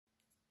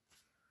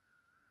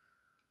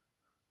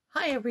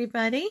Hi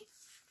everybody,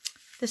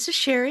 this is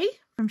Sherry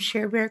from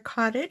Share Bear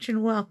Cottage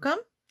and welcome.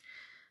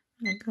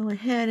 I'm going to go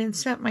ahead and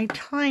set my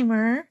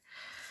timer.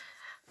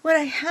 What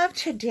I have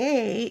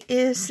today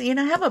is,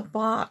 I have a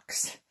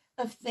box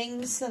of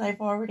things that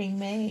I've already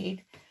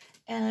made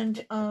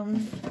and, like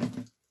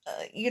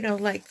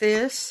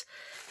this,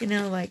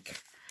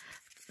 like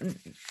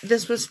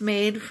this was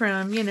made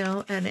from,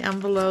 an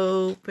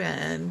envelope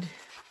and,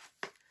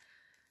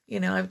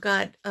 I've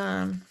got,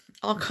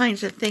 all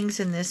kinds of things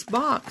in this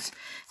box.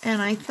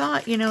 And I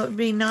thought, it would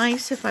be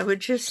nice if I would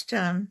just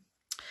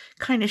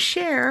kind of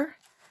share,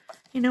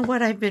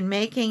 what I've been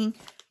making,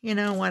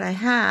 what I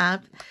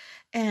have.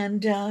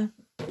 And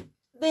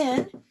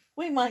then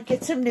we might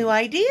get some new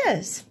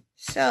ideas.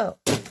 So,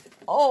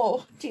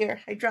 oh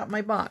dear, I dropped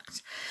my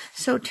box.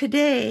 So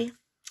today,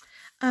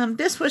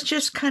 this was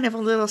just kind of a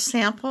little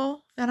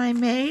sample that I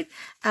made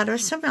out of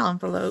some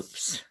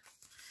envelopes.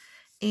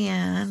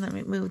 And let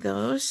me move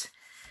those.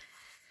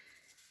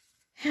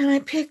 And I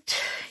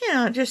picked,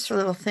 just a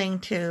little thing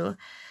too.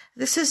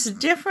 This is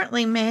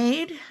differently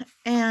made,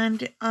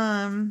 and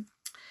I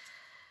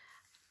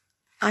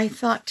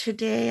thought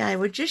today I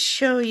would just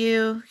show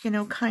you,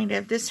 kind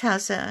of, this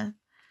has a,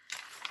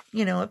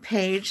 a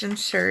page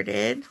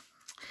inserted.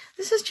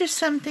 This is just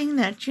something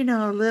that,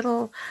 a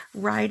little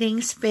writing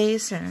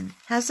space and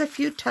has a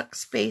few tuck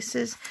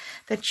spaces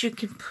that you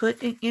can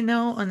put,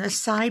 on the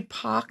side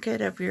pocket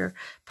of your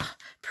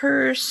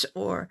purse,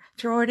 or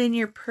throw it in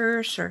your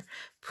purse, or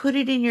put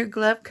it in your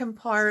glove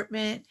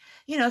compartment,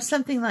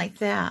 something like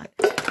that.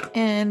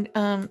 And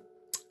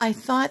I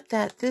thought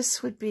that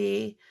this would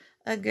be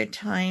a good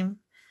time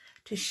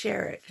to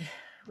share it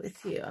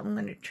with you. I'm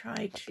going to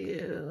try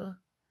to,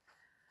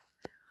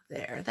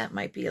 there, that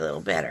might be a little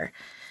better.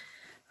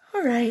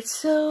 All right,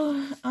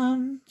 so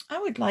I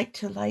would like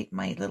to light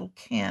my little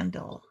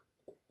candle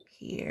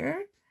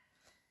here.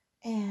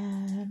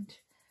 And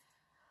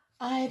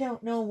I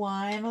don't know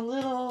why. I'm a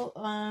little,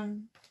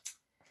 I'm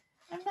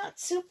not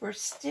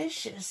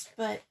superstitious,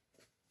 but,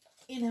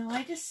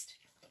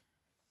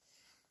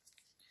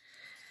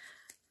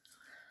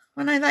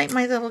 when I light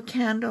my little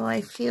candle,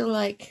 I feel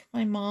like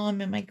my mom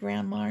and my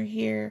grandma are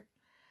here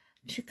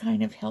to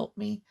kind of help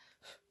me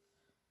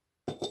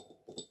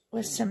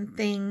with some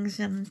things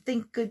and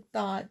think good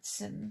thoughts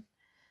and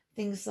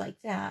things like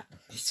that.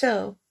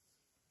 So,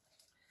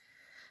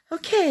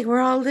 okay, we're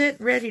all lit,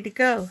 ready to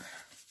go.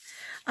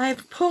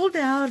 I've pulled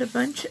out a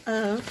bunch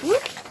of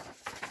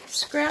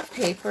scrap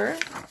paper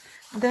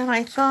that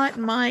I thought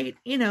might,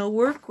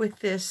 work with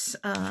this.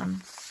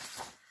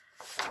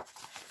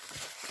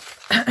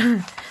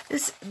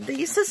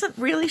 This isn't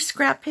really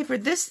scrap paper.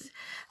 This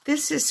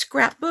is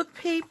scrapbook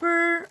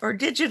paper or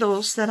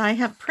digitals that I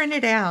have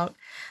printed out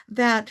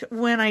that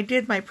when I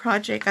did my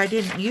project, I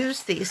didn't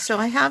use these. So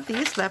I have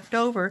these left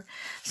over.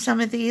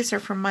 Some of these are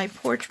from My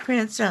Porch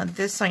Prints.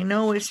 This I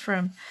know is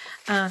from,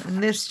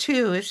 and this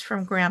too is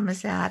from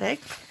Grandma's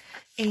Attic.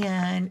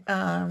 And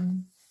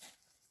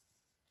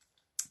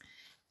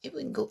if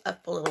we can go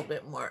up a little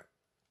bit more.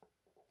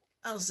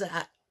 How's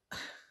that?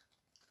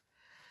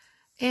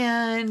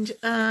 And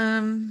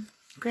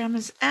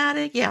Grandma's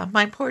Attic, yeah,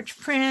 My Porch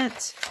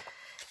Prints.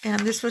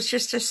 And this was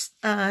just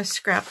a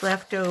scrap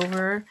left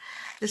over.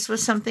 This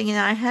was something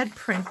that I had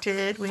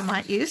printed. We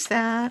might use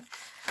that.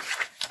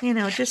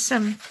 Just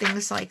some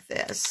things like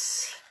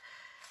this.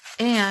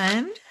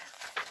 And,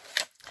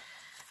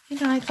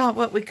 I thought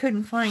what we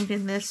couldn't find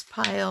in this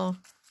pile,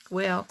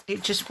 well,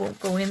 it just won't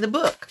go in the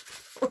book,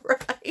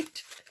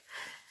 right?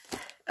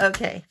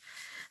 Okay.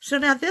 So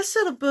now this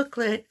little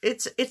booklet,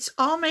 it's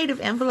all made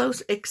of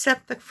envelopes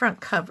except the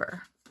front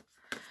cover.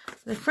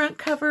 The front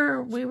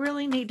cover, we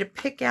really need to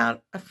pick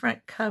out a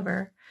front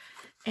cover.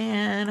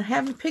 And I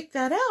haven't picked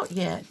that out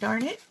yet,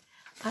 darn it.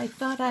 I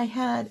thought I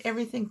had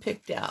everything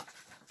picked out.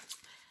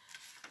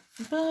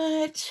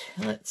 But,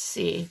 let's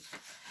see.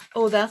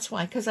 Oh, that's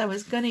why, because I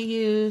was going to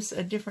use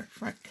a different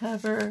front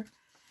cover.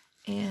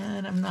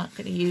 And I'm not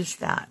going to use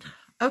that.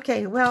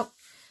 Okay, well,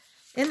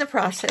 in the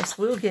process,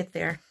 we'll get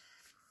there.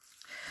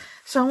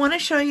 So I want to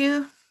show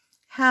you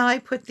how I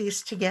put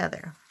these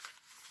together.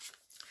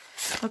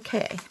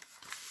 Okay.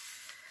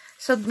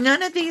 So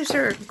none of these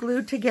are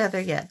glued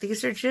together yet.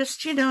 These are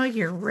just,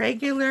 your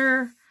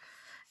regular,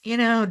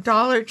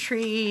 Dollar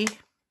Tree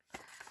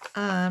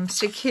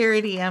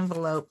security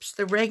envelopes.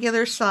 The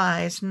regular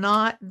size,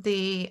 not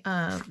the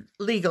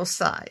legal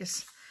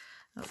size.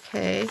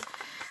 Okay.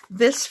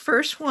 This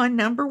first one,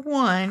 number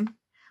one,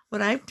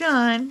 what I've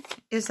done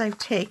is I've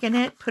taken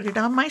it, put it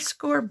on my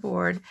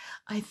scoreboard.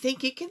 I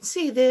think you can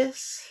see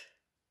this.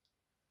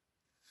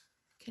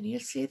 Can you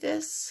see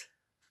this?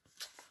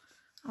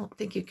 I don't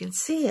think you can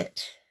see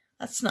it.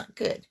 That's not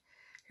good.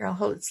 Here, I'll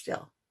hold it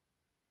still.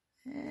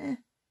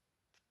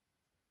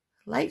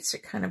 Lights are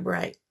kind of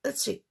bright.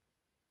 Let's see.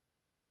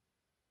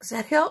 Does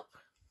that help?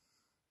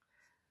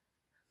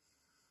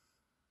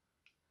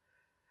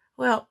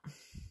 Well,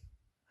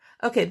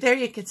 okay, there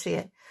you can see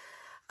it.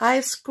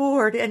 I've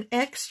scored an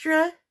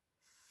extra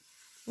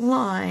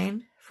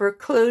line for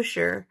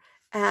closure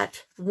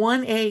at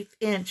 1/8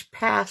 inch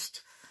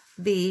past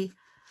the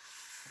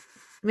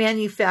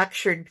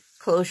manufactured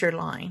closure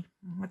line.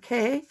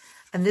 Okay,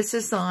 and this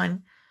is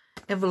on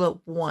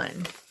envelope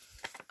 1.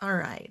 All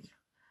right.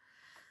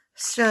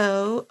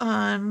 So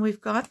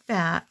we've got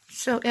that.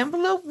 So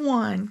envelope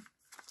 1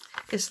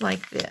 is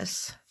like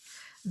this.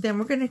 Then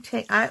we're going to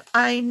take,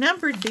 I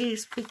numbered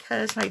these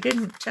because I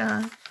didn't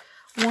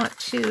want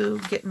to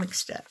get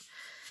mixed up.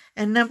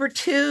 And number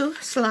 2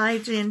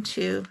 slides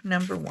into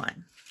number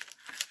 1.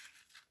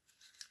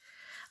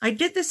 I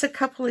did this a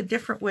couple of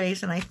different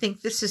ways, and I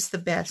think this is the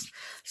best.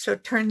 So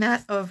turn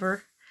that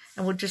over,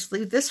 and we'll just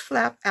leave this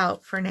flap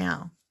out for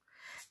now.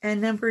 And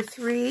number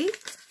 3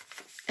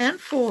 and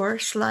 4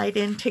 slide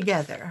in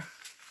together.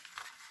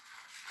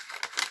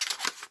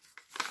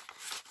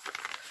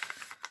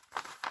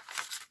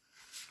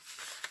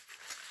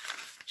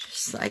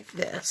 Just like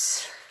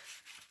this.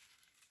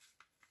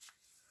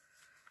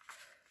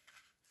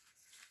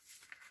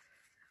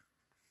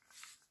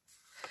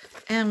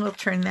 And we'll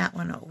turn that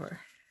one over.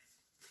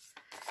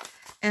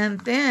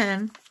 And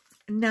then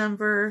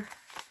number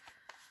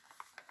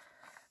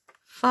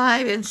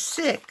 5 and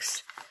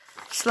 6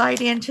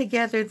 slide in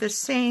together the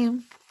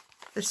same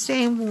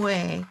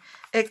way,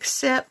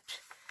 except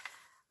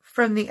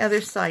from the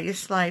other side. You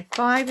slide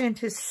 5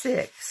 into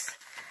 6.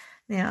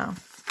 Now,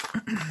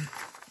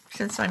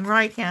 since I'm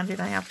right-handed,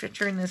 I have to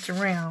turn this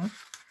around.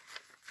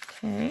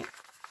 Okay.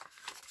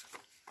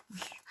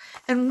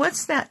 And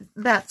what's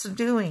that's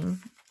doing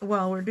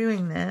while we're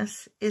doing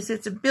this is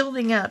it's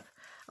building up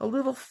a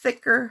little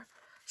thicker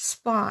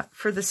spot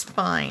for the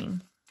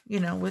spine, you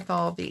know, with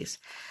all these.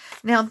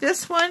 Now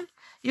this one,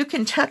 you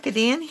can tuck it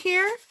in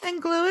here and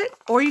glue it,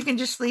 or you can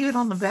just leave it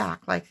on the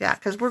back like that,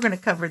 because we're going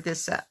to cover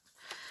this up.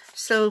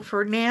 So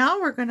for now,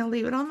 we're going to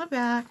leave it on the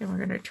back, and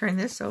we're going to turn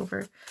this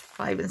over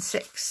 5 and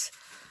 6.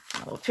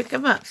 Now we'll pick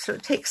them up. So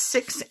it takes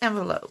 6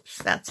 envelopes.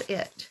 That's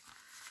it.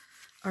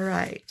 All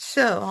right.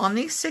 So on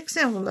these 6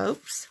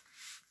 envelopes,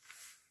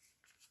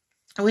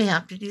 we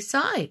have to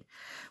decide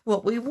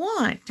what we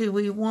want. Do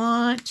we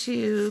want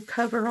to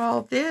cover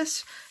all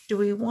this? Do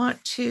we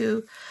want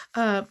to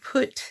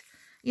put,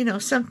 you know,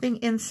 something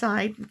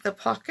inside the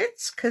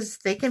pockets? Because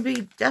they can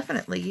be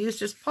definitely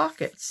used as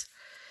pockets.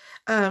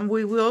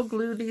 We will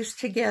glue these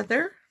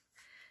together.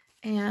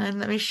 And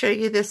let me show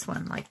you this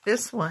one. Like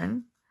this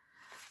one.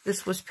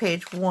 This was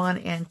page 1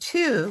 and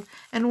 2.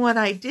 And what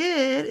I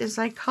did is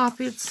I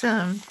copied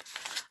some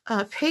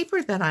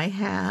paper that I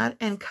had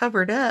and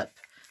covered up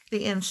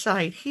the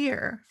inside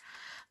here.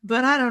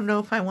 But I don't know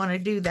if I want to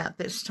do that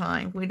this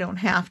time. We don't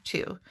have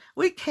to.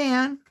 We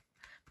can,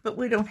 but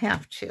we don't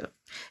have to.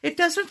 It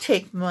doesn't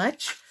take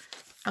much.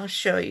 I'll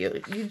show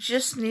you. You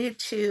just need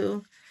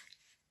to,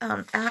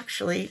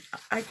 actually,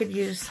 I could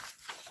use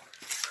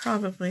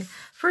probably,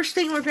 first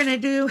thing we're going to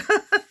do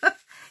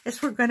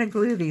is we're going to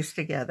glue these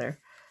together.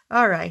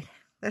 All right,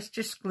 let's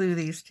just glue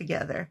these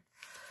together.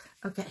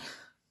 Okay.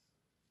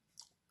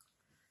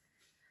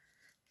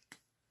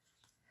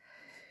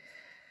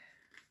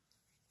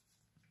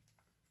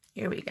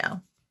 Here we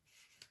go.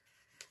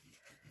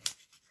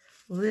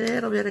 A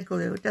little bit of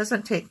glue. It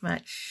doesn't take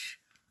much.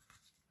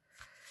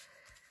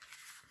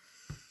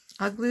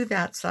 I'll glue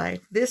that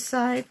side. This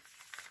side,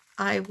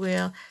 I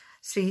will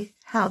see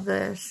how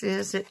this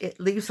is. It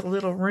leaves a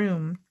little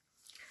room.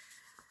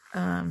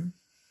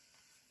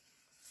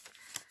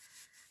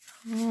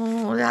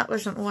 Oh, that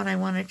wasn't what I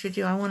wanted to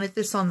do. I wanted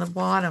this on the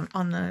bottom,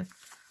 on the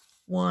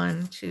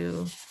 1,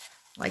 2,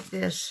 like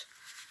this.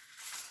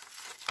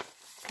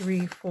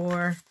 3,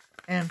 4,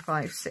 and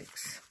 5,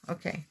 6.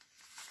 Okay.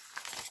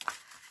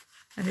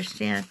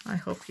 Understand? I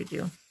hope you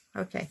do.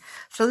 Okay.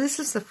 So this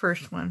is the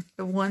first one.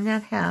 The one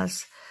that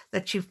has,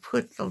 that you've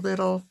put the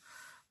little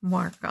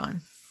mark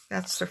on.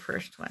 That's the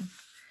first one.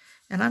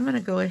 And I'm going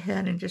to go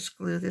ahead and just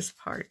glue this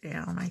part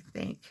down, I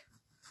think.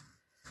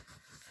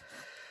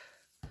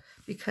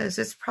 Because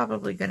it's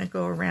probably going to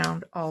go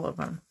around all of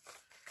them.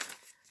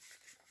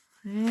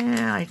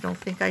 Yeah, I don't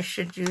think I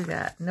should do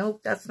that.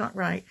 Nope, that's not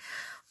right.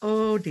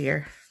 Oh,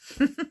 dear.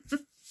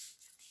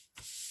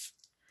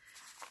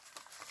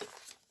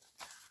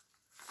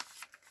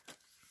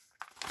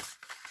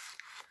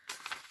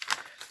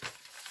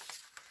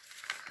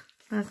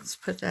 Let's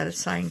put that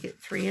aside and get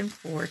 3 and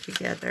 4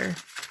 together.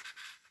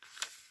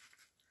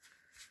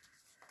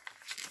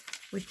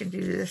 We can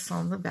do this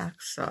on the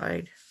back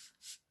side.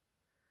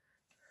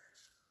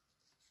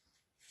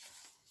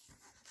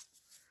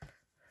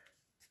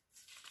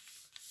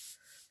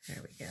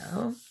 There we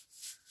go.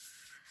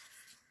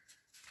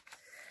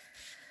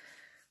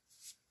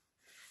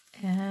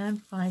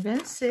 And 5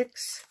 and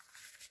 6.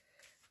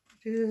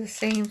 Do the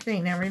same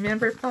thing. Now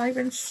remember, 5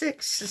 and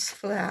 6 is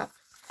flap.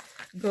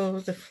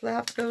 The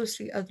flap goes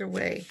the other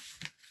way.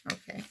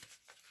 Okay.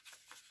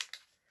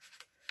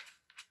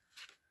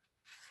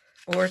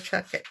 Or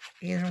tuck it,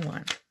 either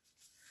one.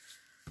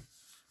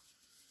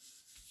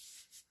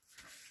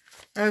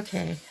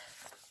 Okay.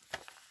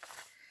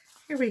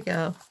 Here we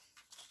go.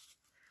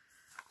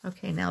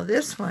 Okay, now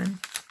this one,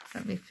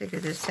 let me figure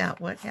this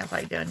out. What have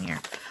I done here?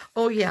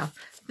 Oh, yeah.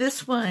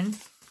 This one,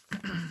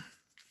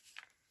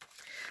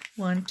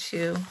 1,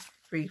 2,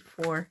 3,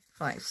 4,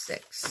 5,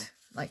 6,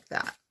 like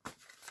that.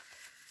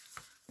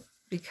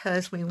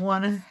 Because we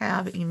want to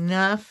have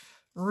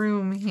enough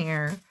room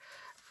here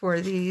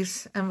for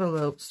these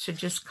envelopes to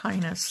just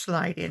kind of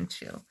slide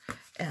into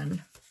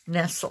and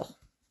nestle.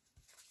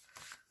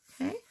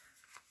 Okay,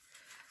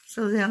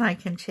 so then I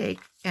can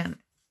take and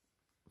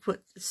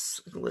put this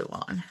glue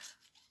on.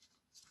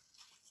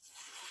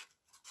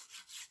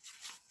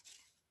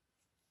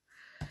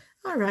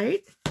 All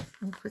right,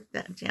 I'll put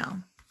that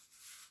down.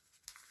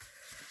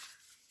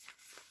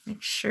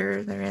 Make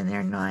sure they're in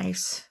there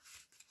nice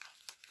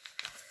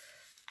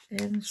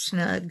and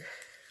snug.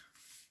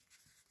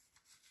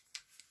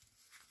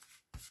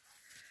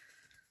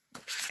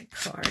 My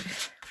card.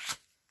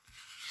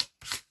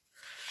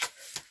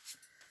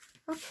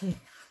 Okay.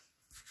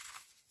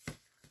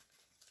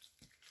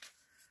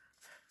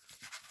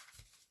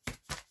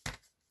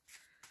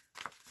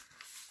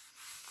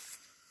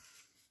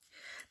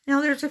 Now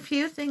there's a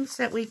few things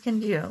that we can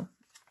do.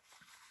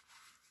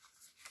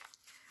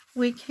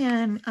 We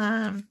can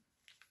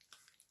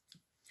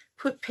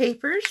put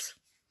papers.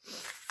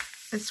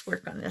 Let's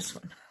work on this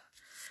one.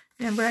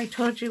 Remember I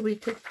told you we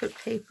could put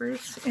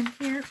papers in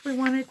here if we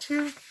wanted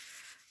to?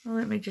 Well,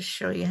 let me just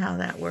show you how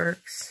that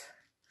works.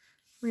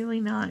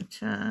 Really not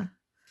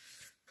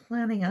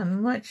planning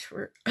on much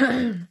for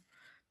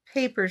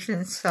papers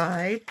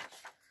inside.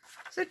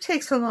 So it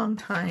takes a long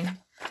time.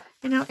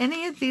 You know,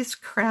 any of these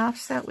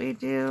crafts that we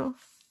do,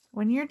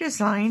 when you're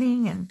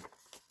designing and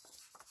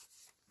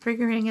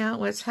figuring out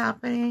what's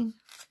happening,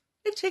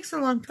 it takes a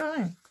long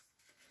time.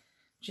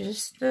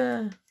 Just,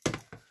 you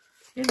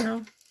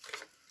know,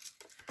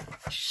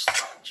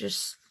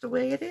 just the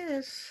way it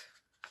is.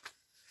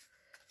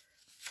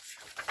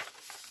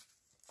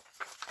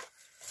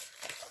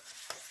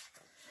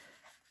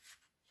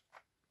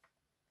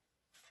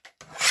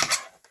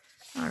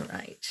 All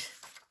right.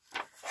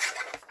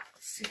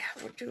 See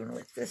how we're doing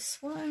with this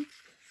one.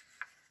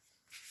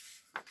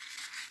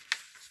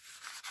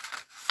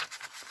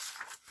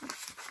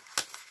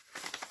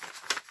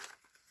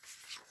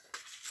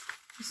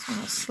 This one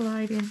will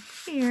slide in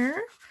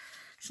here.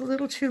 It's a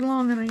little too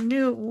long and I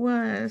knew it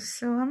was,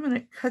 so I'm going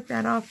to cut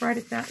that off right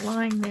at that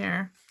line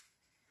there.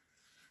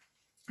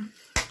 I've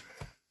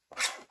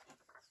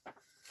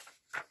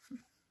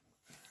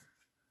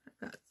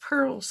got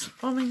pearls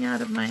falling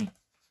out of my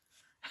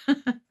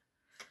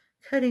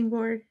cutting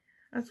board.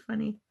 That's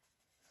funny.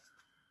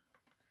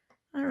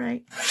 All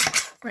right,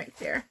 right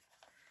there.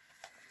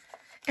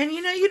 And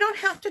you know, you don't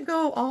have to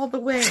go all the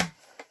way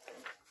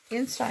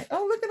inside.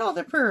 Oh, look at all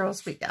the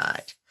pearls we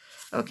got.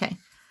 Okay.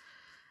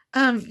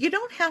 You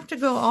don't have to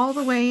go all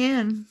the way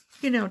in,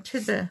 you know,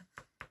 to the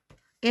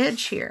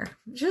edge here,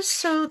 just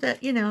so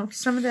that, you know,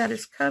 some of that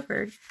is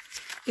covered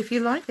if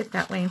you like it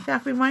that way. In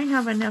fact, we might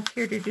have enough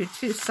here to do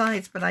 2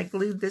 sides, but I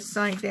glued this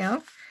side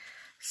down,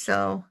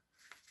 so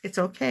it's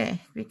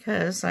okay,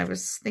 because I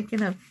was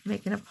thinking of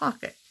making a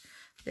pocket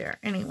there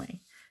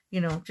anyway, you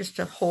know, just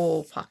a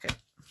whole pocket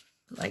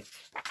like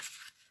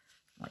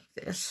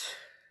this.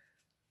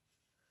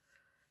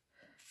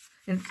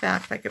 In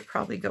fact, I could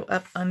probably go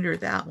up under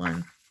that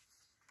one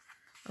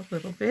a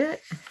little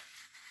bit,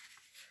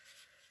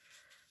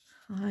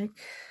 like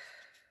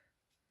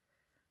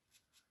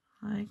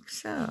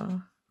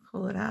so.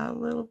 Pull it out a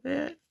little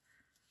bit,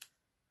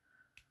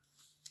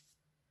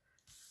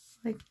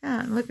 like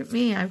that. And look at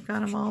me, I've got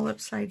them all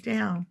upside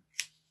down.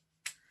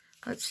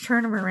 Let's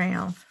turn them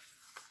around.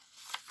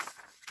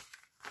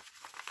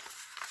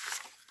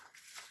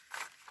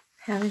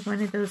 Having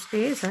one of those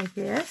days, I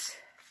guess.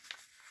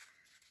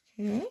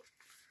 Okay.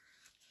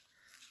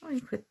 We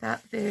put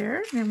that there,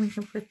 and then we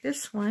can put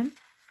this one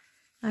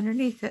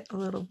underneath it a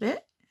little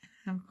bit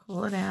and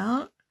pull it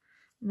out.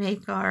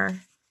 Make our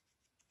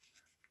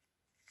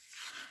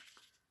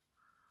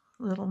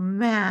little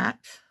mat.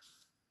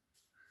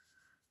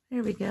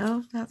 There we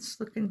go. That's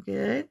looking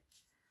good.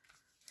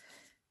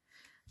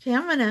 Okay,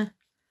 I'm gonna,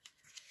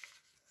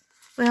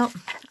 well,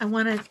 I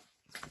want to,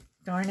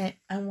 darn it,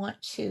 I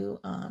want to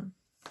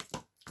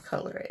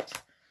color it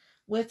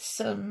with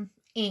some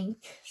ink.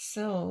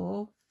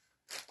 So,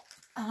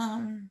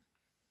 I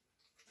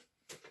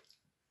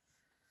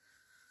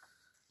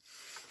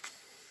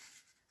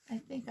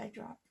think I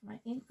dropped my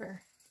inker.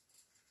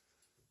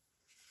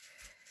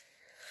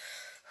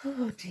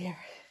 Oh dear.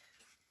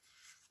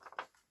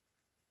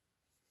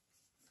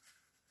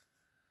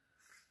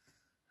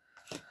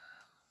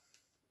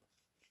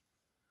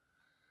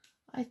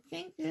 I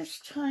think this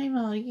time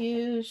I'll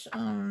use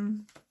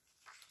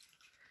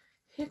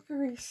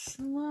hickory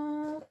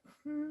smoke,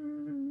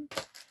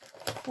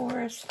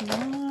 forest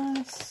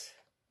moss,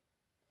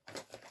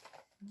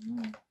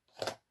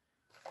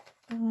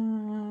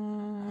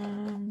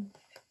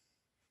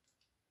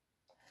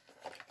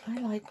 I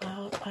like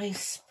wild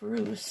ice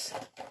spruce.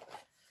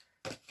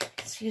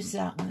 Let's use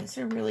that one. It's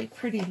a really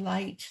pretty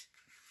light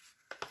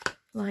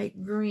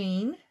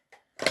green.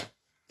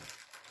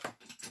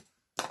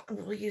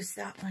 We'll use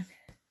that one.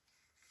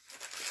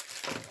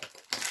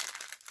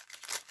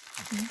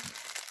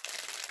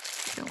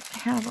 Don't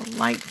have a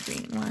light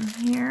green one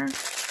here,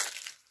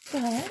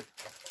 but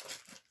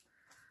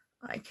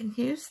I can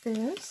use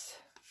this.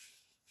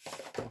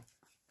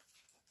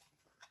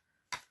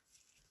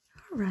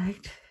 All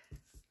right.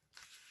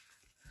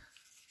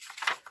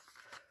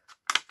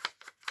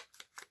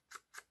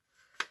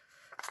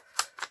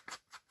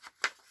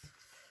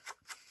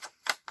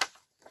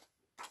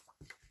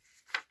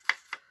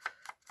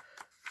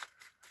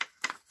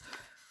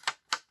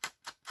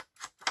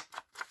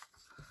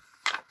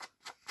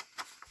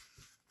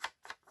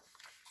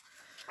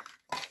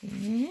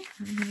 Okay,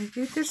 I'm going to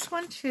do this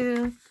one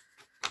too.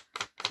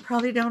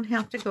 Probably don't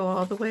have to go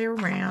all the way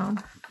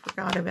around.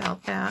 Forgot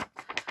about that.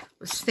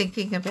 Was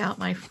thinking about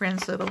my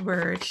friend's little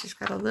bird. She's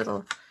got a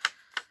little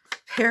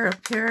pair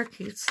of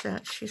parakeets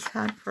that she's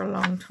had for a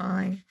long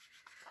time.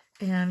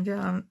 And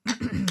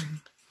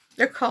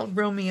they're called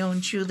Romeo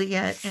and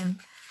Juliet. And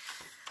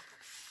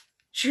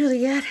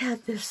Juliet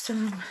had this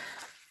thing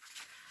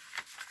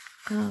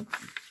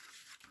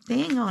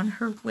on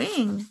her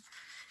wing.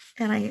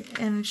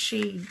 And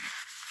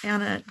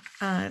Anna,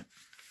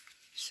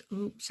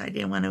 oops, I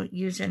didn't want to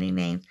use any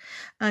names.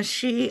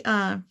 She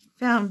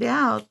found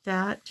out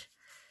that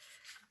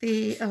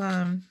the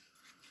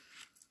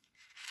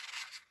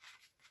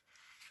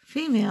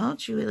female,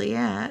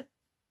 Juliet,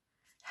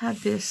 had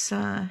this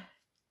I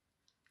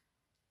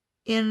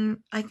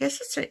guess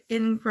it's an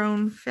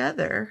ingrown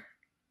feather.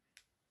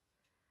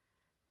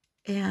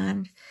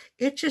 And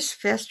it just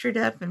festered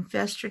up, and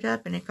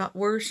it got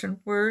worse and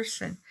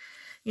worse. And,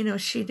 you know,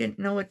 she didn't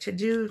know what to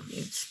do.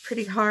 It's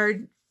pretty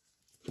hard,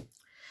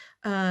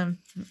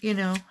 you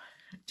know,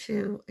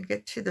 to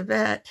get to the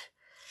vet.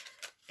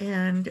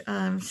 And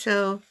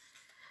so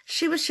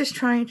she was just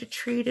trying to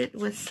treat it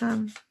with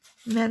some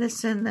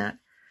medicine that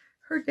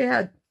her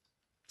dad,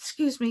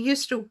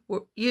 used to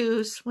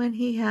use when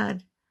he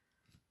had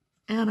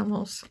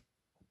animals.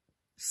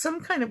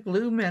 Some kind of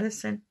blue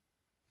medicine.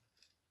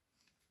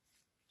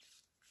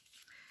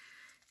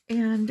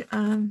 And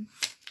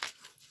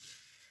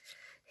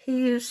he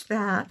used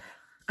that.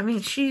 I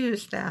mean, she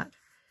used that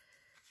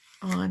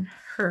on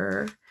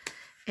her.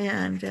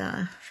 And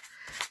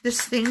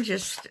this thing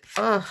just,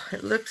 oh,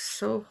 it looks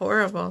so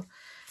horrible.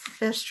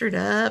 Festered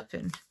up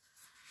and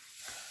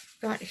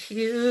got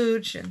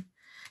huge. And,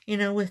 you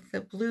know, with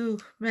the blue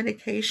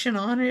medication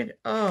on it,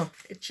 oh,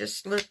 it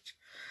just looked,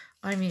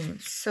 I mean,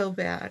 so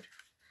bad.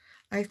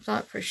 I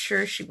thought for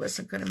sure she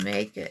wasn't going to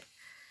make it.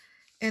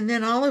 And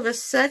then all of a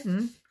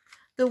sudden,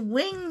 the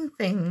wing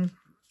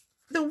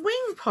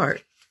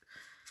part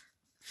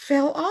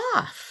fell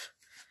off.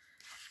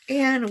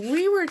 And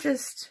we were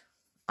just,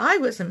 I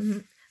was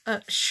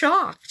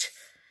shocked,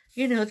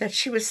 you know, that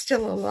she was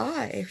still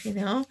alive, you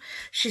know.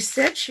 She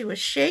said she was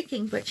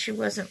shaking, but she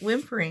wasn't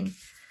whimpering.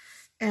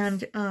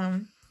 And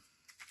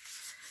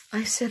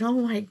I said, oh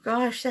my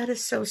gosh, that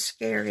is so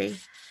scary.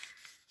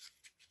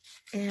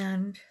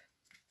 And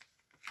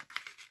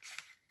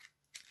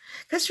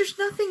because there's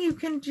nothing you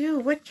can do.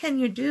 What can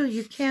you do?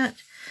 You can't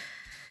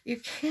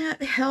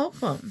help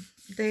them.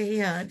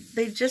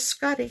 They just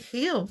got to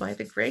heal by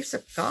the grace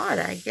of God,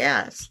 I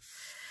guess.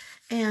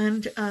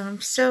 And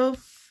so,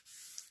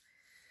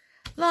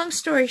 long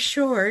story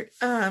short,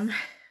 the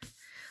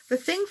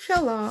thing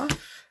fell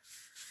off,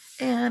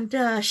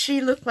 and she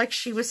looked like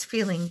she was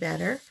feeling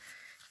better.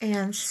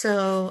 And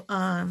so,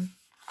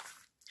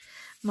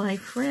 my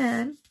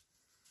friend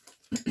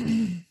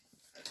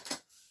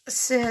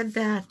said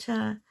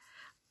that,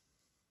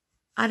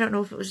 I don't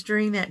know if it was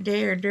during that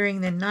day or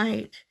during the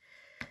night,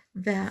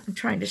 that I'm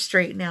trying to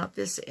straighten out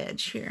this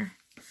edge here,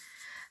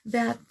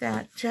 that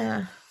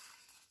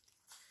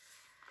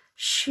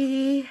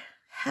she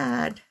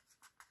had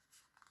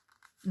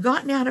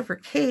gotten out of her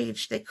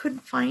cage. They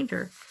couldn't find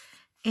her,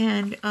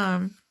 and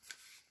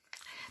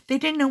they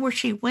didn't know where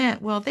she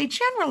went. Well, they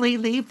generally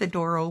leave the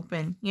door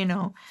open, you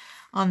know,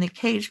 on the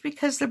cage,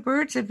 because the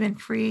birds have been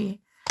free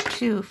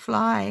to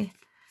fly,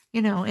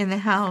 you know, in the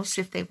house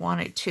if they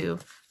wanted to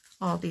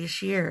all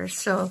these years.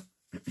 So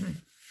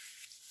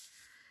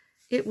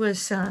it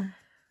was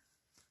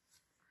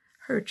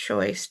her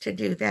choice to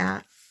do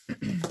that.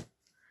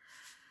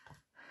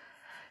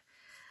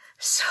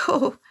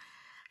 So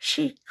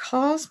she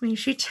calls me,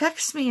 she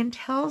texts me and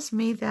tells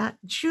me that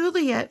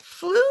Juliet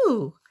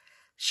flew.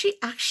 She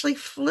actually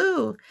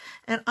flew.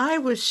 And I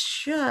was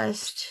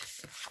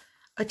just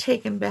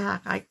taken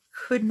back. I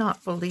could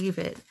not believe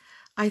it.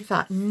 I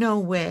thought, no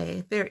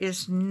way. There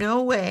is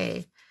no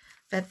way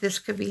that this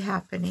could be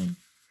happening.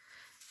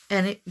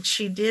 And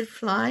she did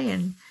fly,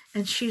 and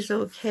she's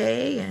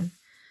okay. And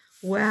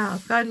wow,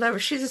 God love her.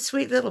 She's a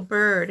sweet little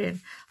bird. And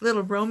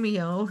little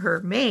Romeo, her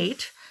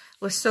mate,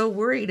 was so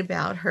worried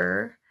about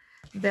her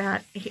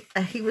that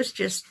he was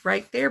just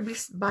right there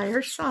by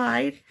her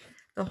side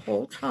the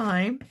whole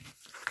time.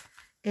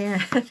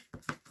 And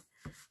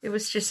it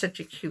was just such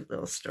a cute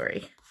little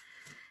story.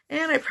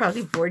 And I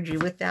probably bored you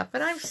with that,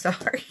 but I'm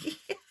sorry.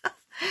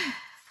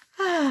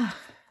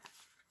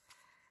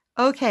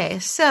 Okay,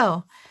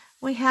 so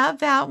we have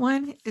that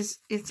one. It's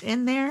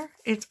in there.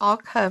 It's all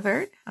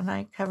covered, and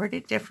I covered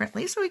it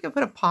differently so we could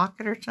put a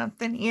pocket or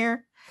something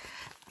here.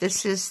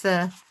 This is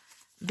the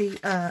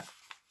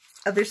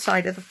other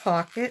side of the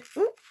pocket.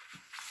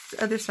 Oops,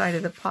 the other side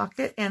of the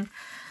pocket, and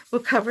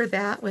we'll cover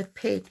that with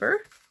paper.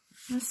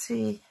 Let's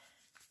see.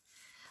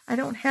 I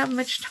don't have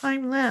much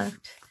time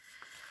left.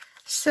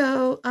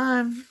 So,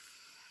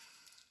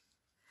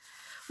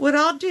 what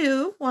I'll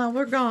do while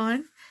we're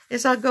gone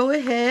is I'll go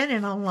ahead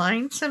and I'll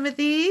line some of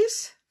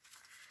these,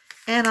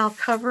 and I'll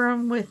cover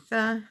them with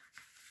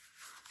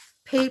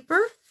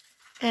paper,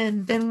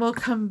 and then we'll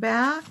come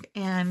back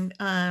and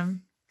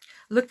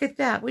look at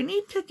that. We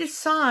need to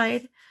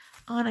decide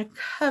on a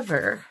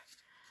cover.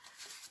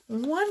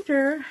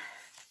 Wonder,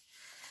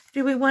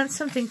 do we want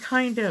something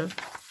kind of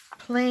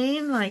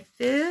plain like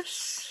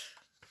this,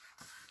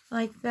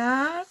 like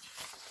that,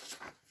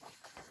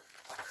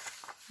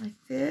 like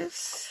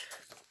this?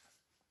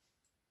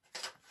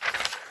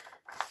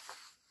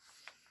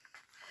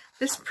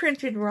 This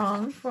printed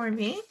wrong for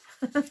me.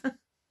 I'm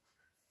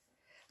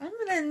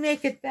going to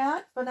make it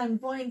that, but I'm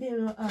going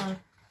to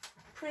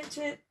print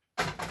it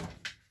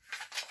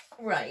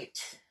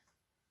right.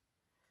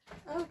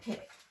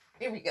 Okay,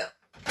 here we go.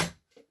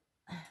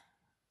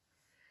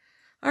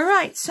 All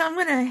right, so I'm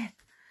going to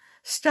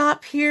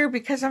stop here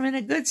because I'm in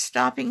a good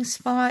stopping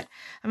spot.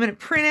 I'm going to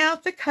print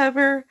out the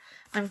cover.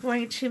 I'm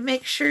going to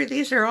make sure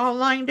these are all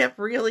lined up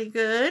really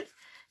good.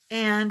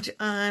 And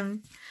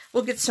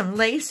we'll get some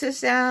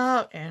laces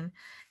out, and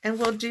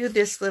we'll do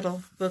this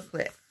little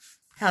booklet.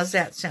 How's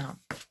that sound?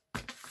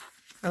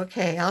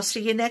 Okay, I'll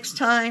see you next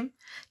time.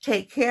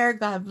 Take care.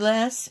 God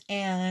bless.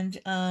 And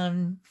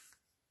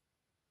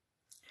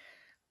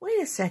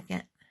wait a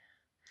second.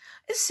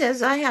 It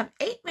says I have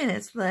 8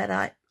 minutes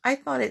left. I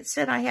thought it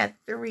said I had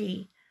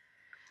 3.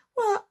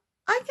 Well,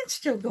 I can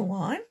still go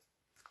on.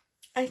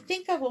 I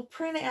think I will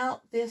print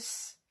out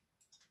this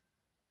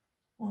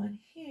one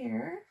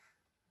here.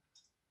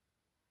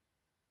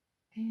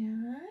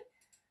 And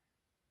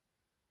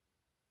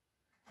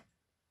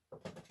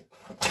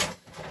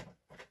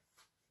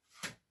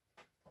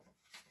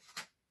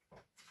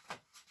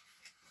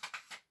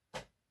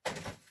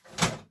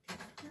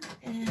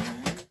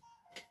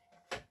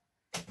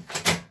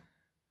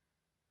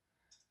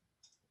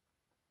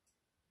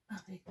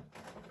okay,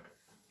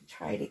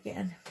 try it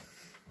again.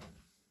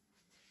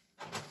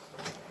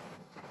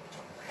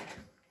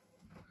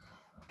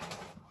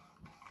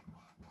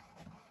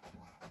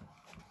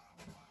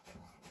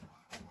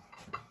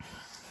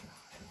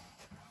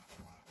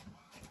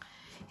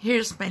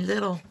 Here's my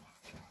little,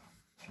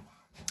 I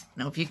don't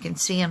know if you can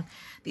see them.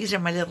 These are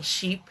my little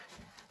sheep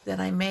that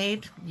I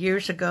made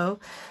years ago.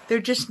 They're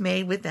just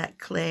made with that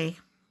clay,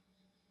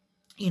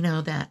 you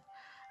know, that,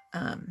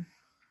 I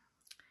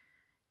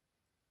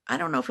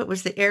don't know if it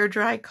was the air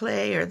dry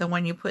clay or the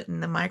one you put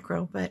in the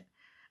micro, but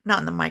not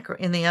in the micro,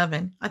 in the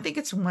oven. I think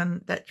it's the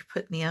one that you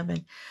put in the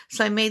oven.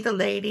 So I made the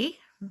lady.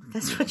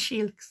 That's what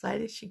she looks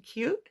like. Is she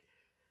cute?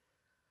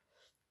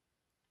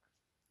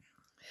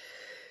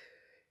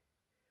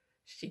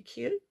 She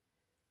cute?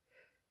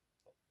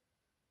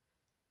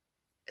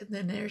 And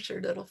then there's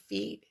her little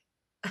feet.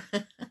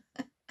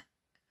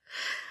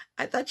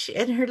 I thought she,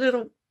 and her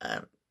little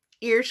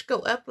ears go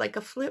up like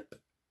a flip.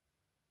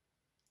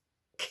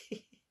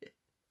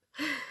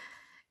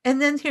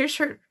 And then here's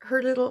her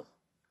little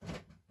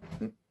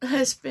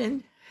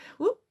husband.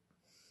 Whoop.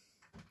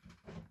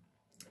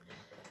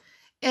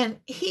 And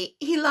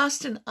he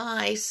lost an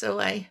eye, so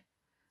I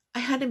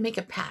had to make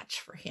a patch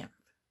for him.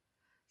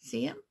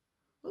 See him?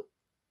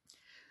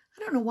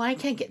 I don't know why I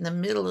can't get in the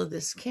middle of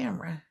this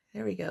camera.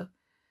 There we go.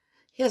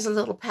 He has a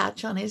little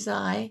patch on his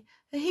eye.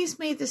 And he's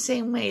made the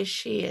same way as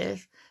she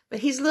is. But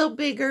he's a little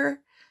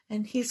bigger.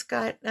 And he's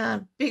got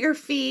bigger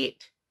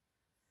feet.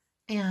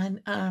 And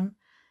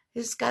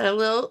he's got a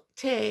little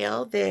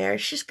tail there.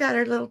 She's got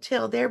her little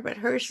tail there, but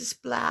hers is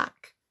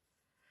black.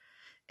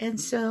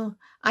 And so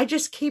I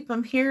just keep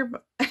them here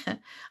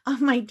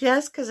on my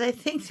desk because I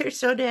think they're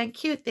so damn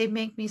cute. They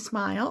make me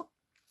smile.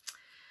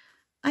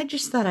 I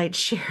just thought I'd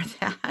share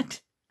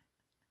that.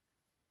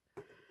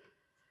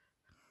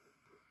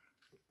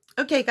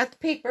 Okay, got the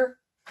paper.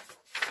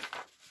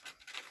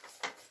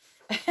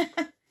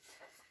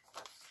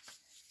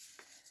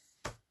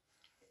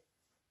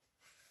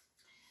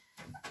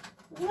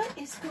 What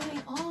is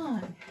going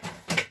on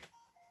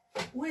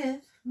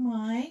with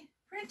my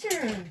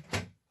printer?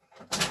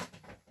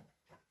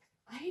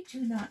 I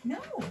do not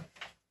know.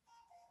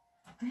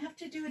 I have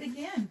to do it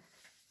again.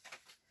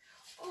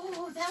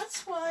 Oh,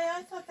 that's why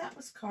I thought that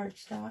was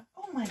cardstock.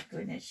 Oh my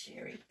goodness,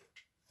 Sherry.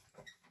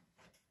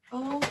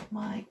 Oh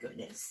my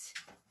goodness.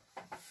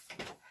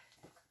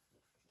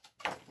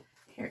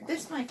 Here,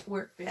 this might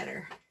work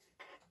better.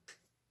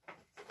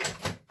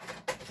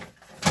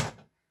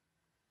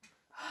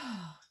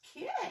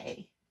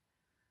 Okay.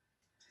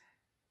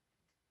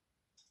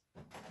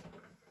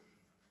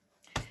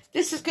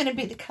 This is going to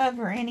be the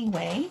cover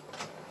anyway.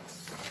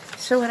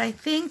 So what I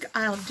think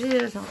I'll do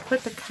is I'll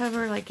put the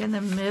cover like in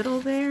the middle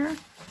there.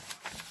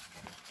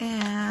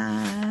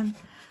 And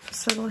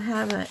So it'll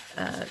have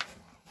a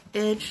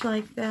edge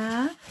like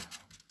that.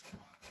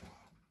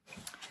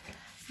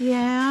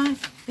 Yeah, I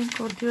think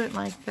we'll do it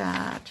like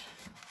that.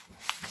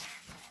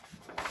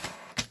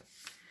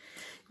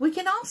 We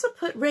can also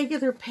put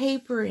regular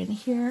paper in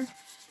here,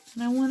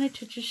 and I wanted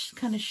to just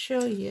kind of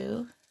show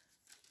you.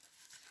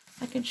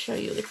 I can show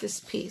you with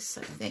this piece,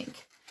 I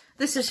think.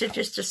 This is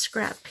just a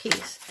scrap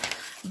piece.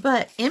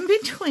 But in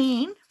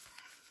between,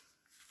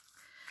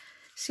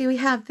 see, we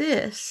have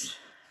this.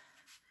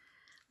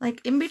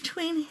 Like in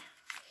between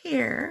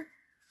here,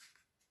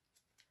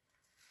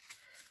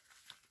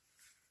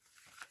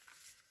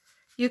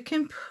 you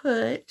can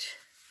put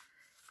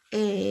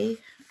a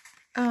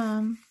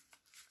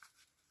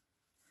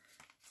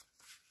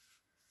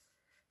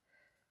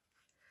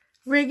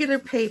regular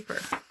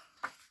paper.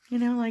 You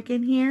know, like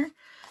in here,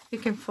 you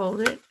can fold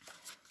it.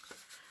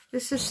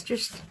 This is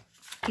just,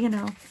 you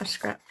know, a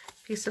scrap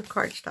piece of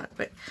cardstock,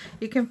 but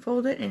you can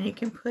fold it and you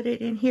can put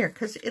it in here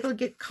because it'll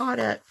get caught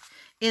up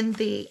in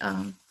the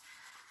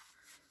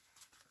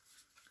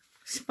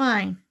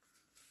spine.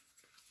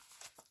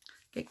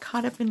 Get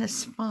caught up in the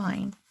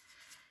spine.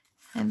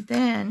 And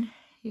then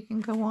you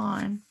can go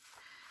on.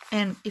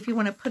 And if you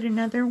want to put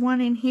another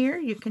one in here,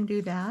 you can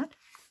do that.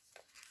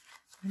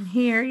 And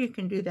here, you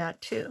can do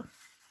that too.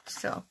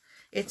 So,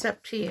 it's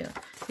up to you.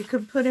 You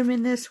could put them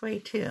in this way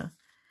too.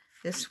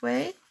 This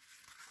way.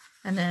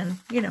 And then,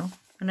 you know,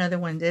 another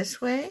one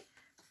this way.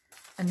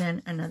 And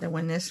then another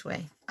one this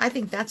way. I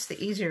think that's the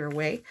easier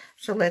way.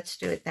 So, let's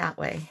do it that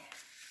way.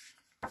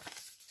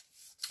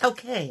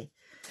 Okay.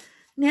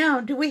 Now,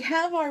 do we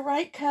have our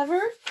right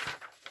cover?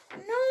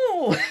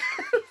 No.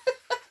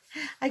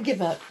 I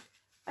give up.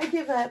 I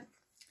give up.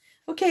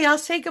 Okay, I'll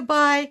say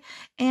goodbye.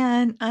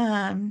 And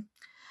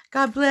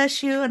God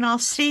bless you. And I'll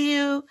see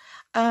you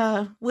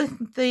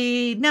with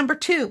the number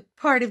 2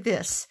 part of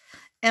this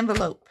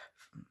envelope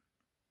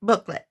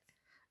booklet.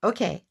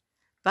 Okay.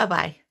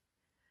 Bye-bye.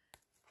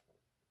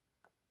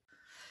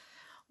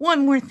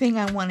 One more thing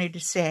I wanted to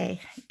say.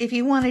 If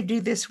you want to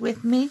do this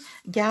with me,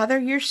 gather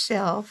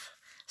yourself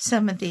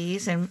some of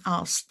these, and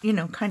I'll, you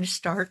know, kind of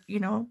start, you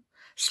know,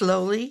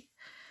 slowly.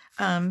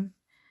 You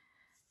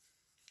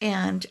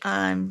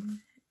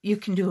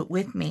can do it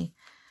with me.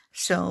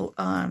 So,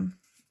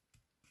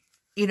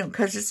 you know,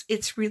 because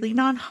it's really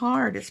not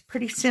hard. It's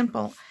pretty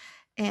simple.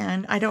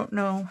 And I don't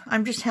know,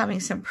 I'm just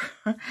having some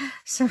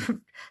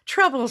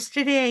troubles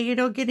today, you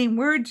know, getting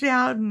words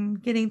out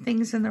and getting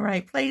things in the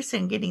right place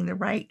and getting the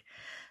right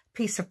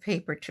piece of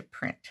paper to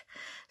print.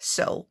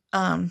 So,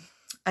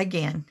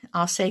 again,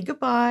 I'll say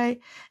goodbye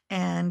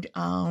and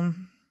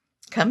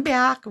come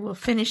back. We'll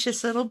finish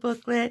this little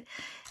booklet.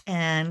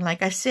 And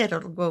like I said,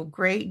 it'll go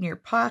great in your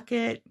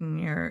pocket, in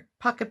your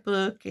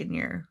pocketbook, in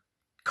your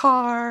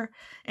car,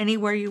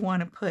 anywhere you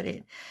want to put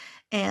it.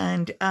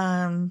 And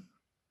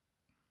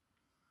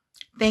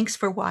thanks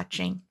for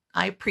watching.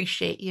 I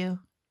appreciate you.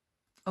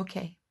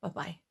 Okay,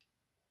 bye-bye.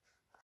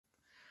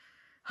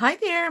 Hi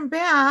there, I'm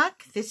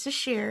back. This is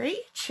Sherry,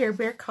 Share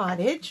Bear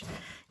Cottage.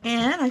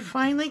 And I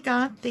finally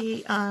got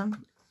the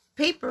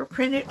paper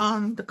printed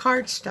on the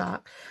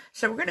cardstock.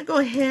 So we're going to go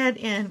ahead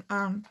and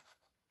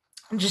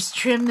just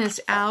trim this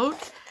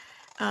out.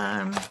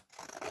 I'm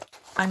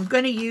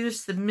going to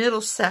use the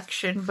middle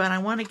section, but I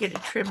want to get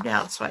it trimmed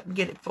out so I can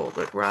get it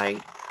folded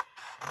right.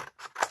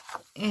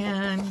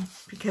 And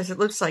because it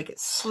looks like it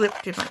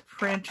slipped in my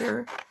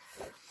printer.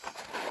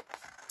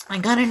 I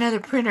got another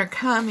printer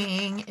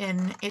coming,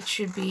 and it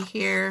should be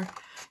here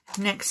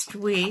next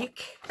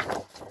week.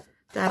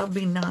 That'll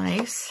be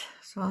nice.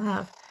 So I'll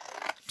have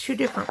 2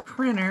 different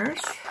printers.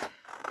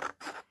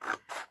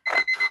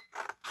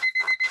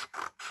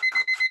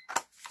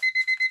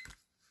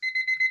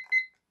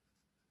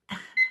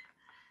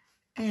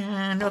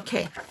 And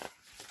okay,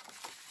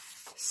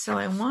 so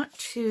I want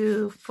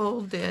to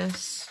fold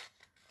this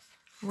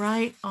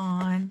right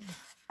on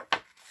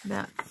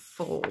that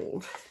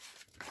fold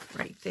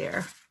right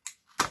there.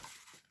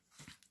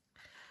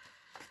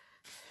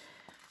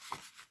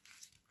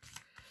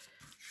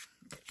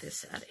 Get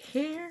this out of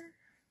here,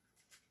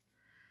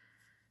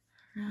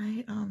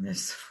 right on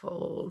this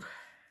fold.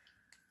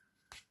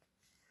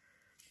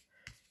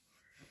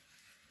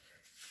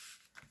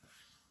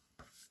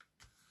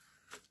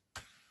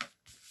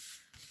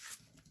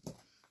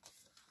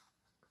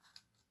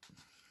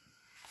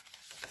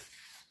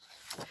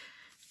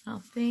 I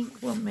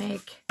think we'll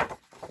make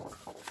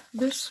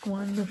this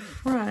one the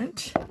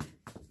front.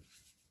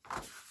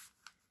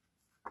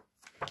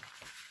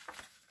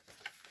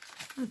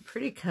 Oh,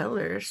 pretty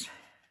colors.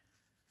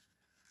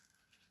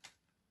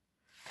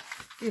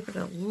 Give it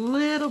a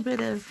little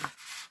bit of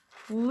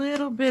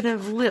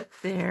lip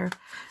there.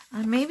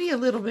 Maybe a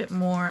little bit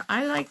more.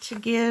 I like to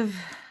give,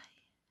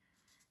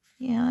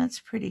 yeah, that's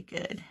pretty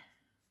good.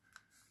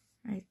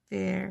 Right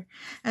there.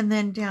 And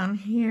then down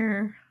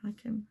here, I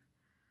can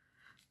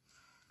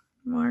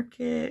mark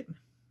it.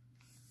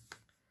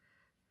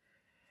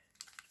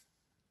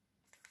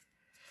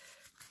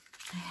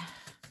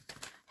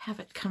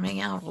 Have it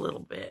coming out a little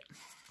bit.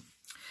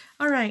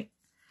 All right,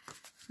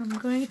 I'm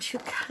going to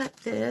cut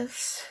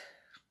this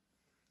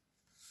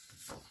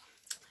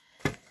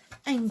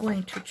I'm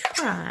going to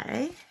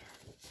try.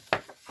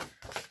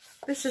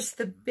 This is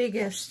the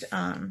biggest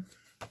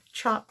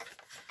chop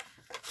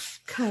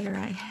cutter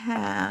I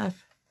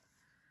have.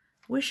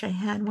 Wish I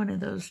had one of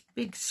those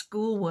big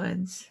school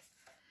ones.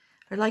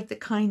 I like the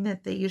kind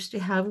that they used to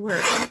have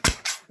where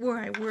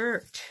I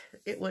worked.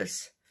 It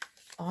was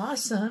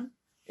awesome.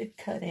 It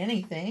cut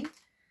anything.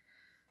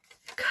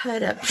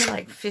 Cut up to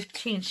like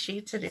 15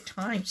 sheets at a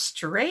time,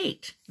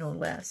 straight, no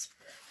less.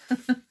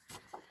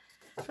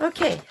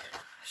 Okay,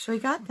 so we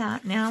got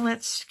that. Now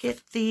let's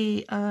get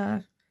the,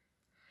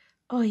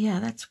 oh yeah,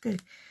 that's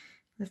good.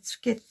 Let's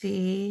get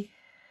the,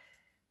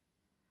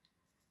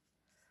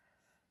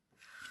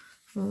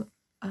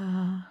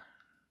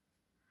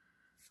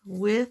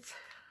 width,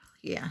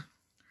 yeah.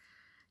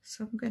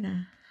 So I'm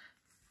gonna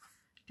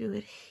do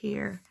it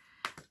here.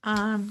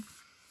 I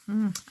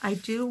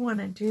do want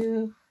to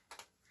do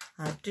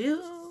an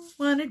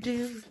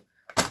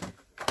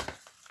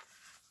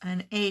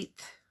 1/8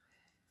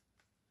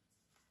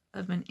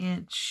 of an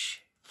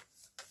inch.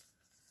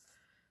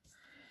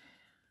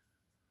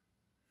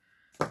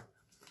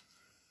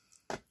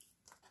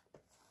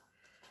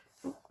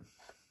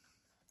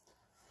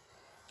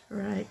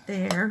 Right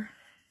there.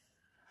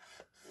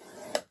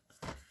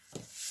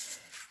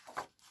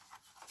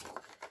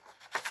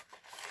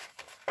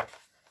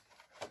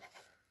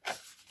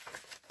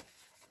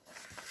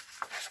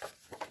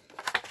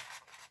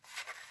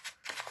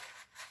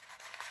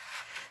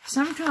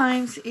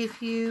 Sometimes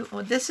if you,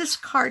 well, this is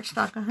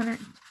cardstock, 100,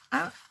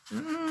 I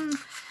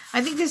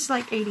think this is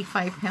like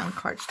 85-pound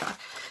cardstock.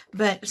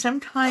 But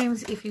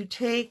sometimes if you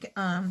take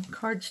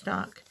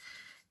cardstock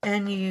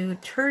and you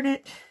turn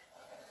it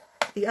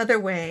the other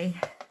way,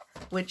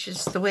 which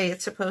is the way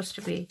it's supposed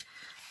to be,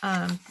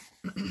 and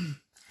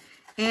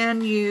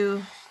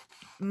you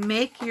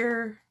make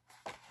your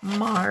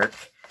mark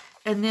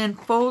and then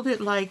fold it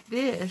like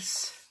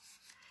this,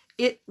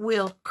 it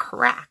will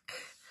crack.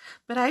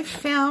 But I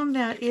found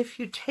that if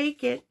you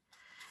take it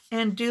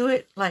and do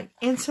it like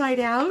inside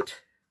out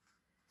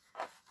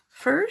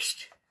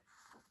first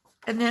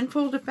and then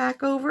fold it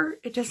back over,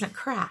 it doesn't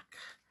crack.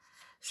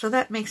 So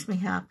that makes me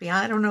happy.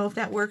 I don't know if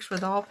that works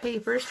with all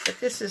papers, but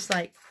this is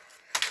like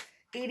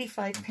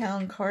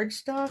 85-pound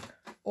cardstock,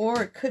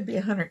 or it could be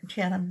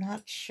 110. I'm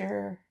not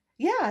sure.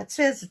 Yeah, it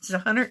says it's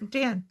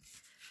 110.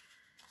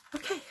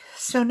 Okay,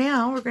 so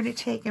now we're going to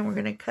take and we're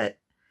going to cut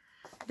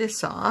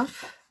this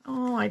off.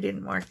 Oh, I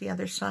didn't mark the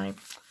other side.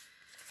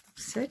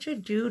 Such a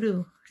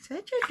doo-doo.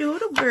 Such a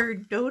doodle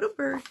bird. Doodle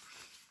bird.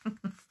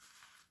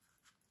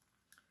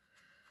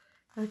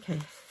 Okay.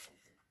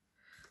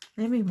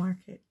 Let me mark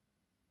it.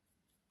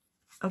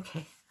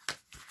 Okay.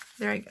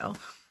 There I go.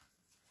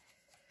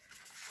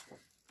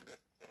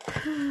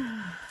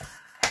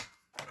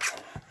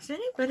 Does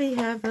anybody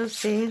have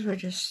those days where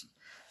just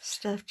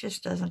stuff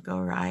just doesn't go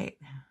right?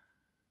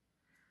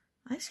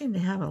 I seem to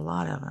have a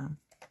lot of them.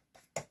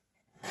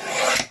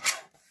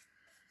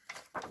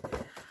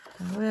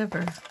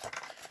 However,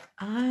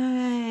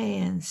 I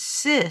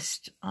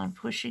insist on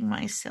pushing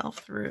myself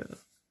through.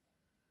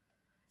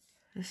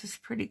 This is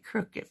pretty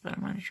crooked, but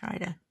I'm going to try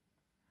to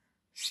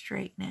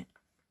straighten it.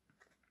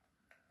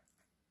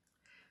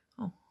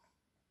 Oh.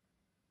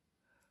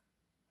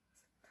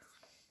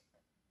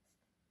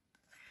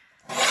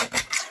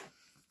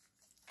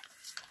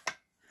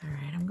 All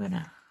right, I'm going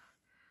to...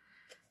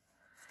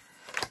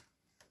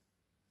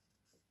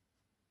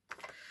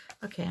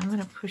 Okay, I'm going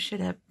to push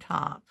it up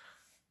top.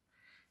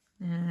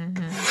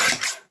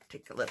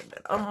 Take a little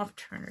bit off,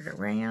 turn it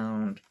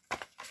around.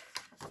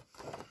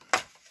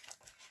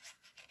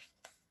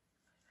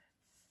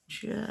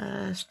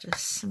 Just a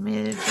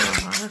smidge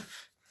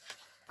off.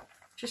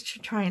 Just to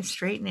try and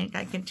straighten it.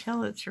 I can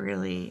tell it's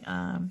really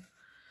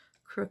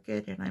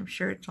crooked, and I'm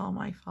sure it's all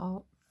my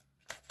fault.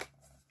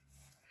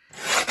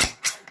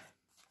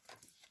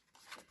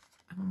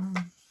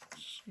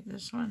 See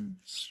this one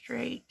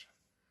straight?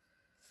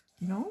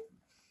 No.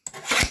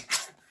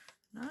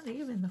 Not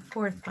even the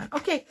fourth one.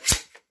 Okay.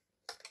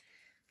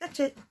 That's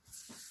it.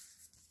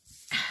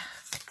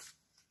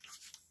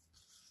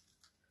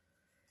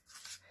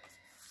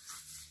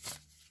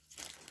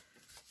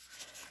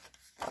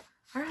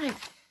 All right.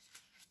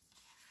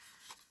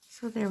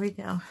 So there we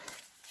go.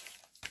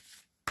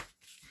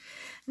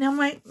 Now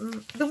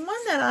the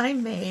one that I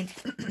made,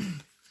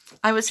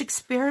 I was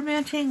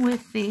experimenting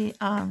with the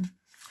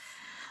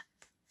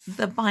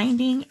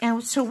binding,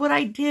 and so what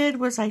I did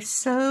was I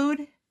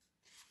sewed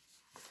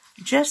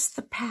just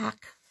the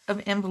pack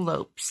of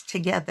envelopes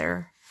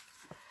together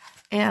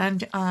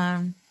and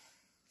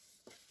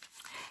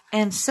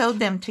sewed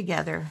them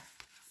together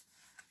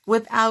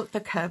without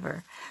the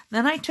cover.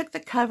 Then I took the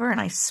cover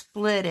and I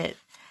split it,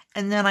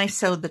 and then I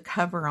sewed the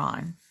cover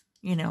on,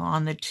 you know,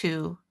 on the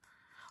two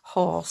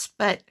holes.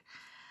 But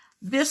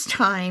this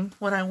time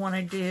what I want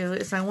to do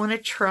is I want to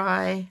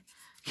try,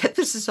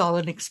 this is all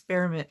an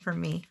experiment for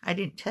me. I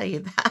didn't tell you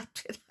that,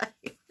 did I?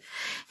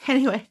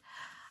 Anyway,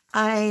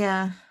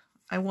 I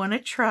want to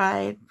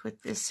try,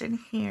 put this in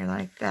here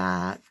like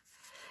that,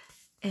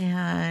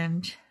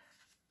 and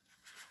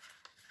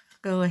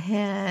go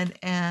ahead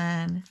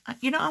and,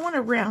 you know, I want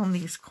to round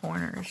these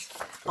corners.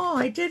 Oh,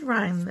 I did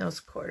round those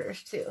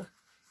corners too.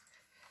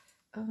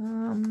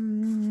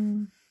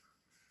 Corner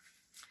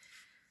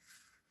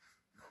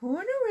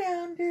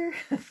rounder.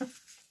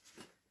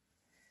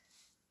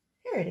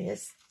 Here it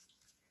is.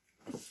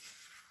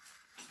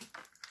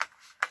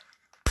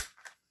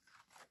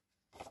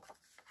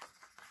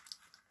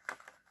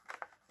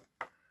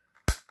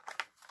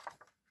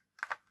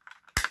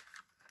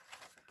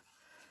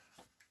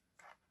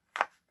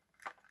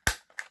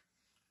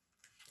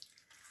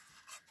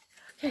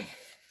 Okay.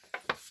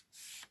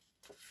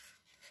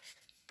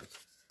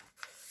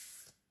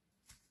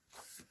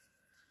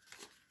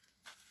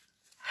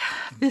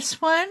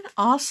 This one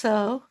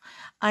also,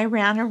 I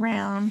ran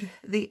around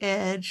the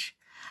edge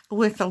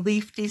with a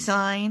leaf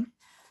design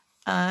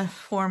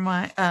for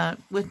my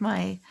with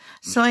my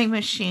sewing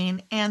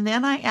machine, and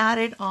then I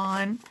added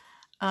on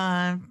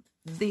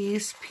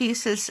these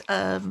pieces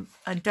of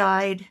a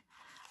dyed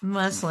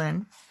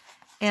muslin,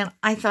 and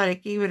I thought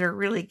it gave it a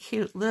really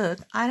cute look.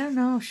 I don't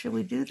know, should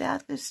we do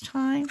that this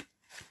time?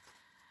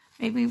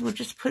 Maybe we'll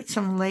just put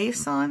some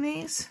lace on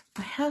these.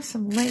 I have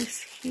some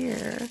lace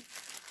here. Let's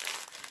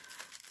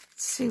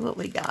see what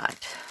we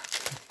got.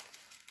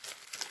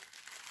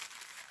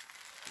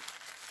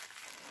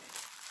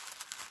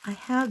 I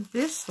have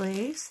this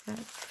lace that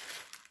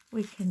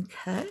we can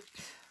cut.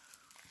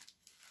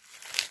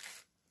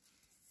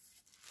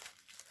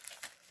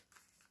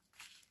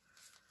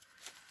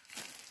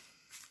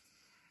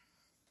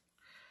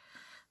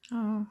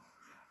 Oh,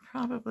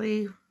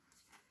 probably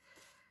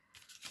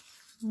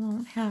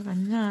won't have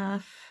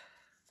enough.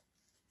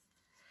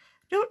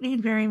 Don't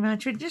need very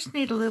much. I just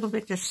need a little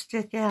bit to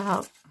stick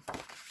out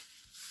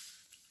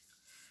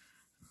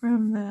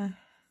from the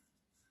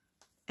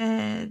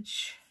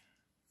edge.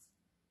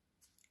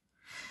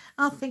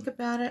 I'll think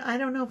about it. I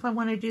don't know if I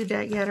want to do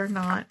that yet or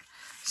not.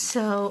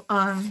 So,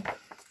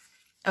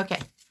 okay.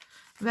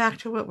 Back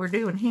to what we're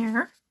doing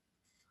here.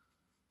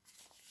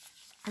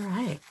 All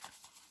right.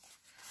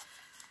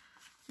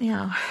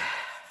 Now,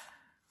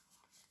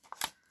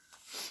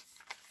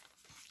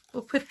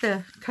 we'll put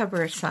the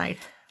cover aside.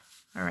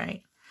 All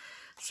right.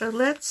 So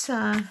let's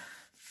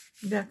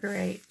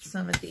decorate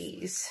some of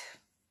these.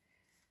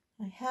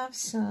 I have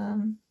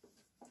some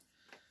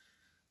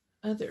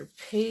other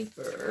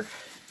paper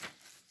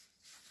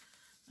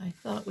I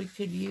thought we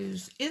could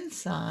use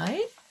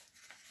inside,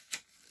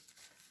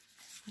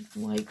 like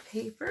white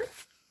paper.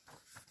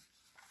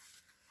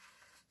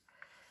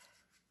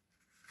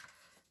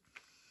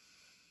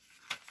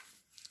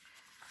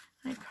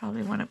 I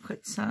probably want to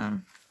put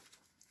some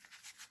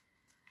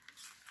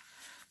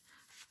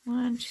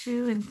 1,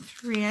 2, and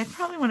 3. I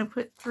probably want to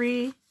put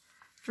three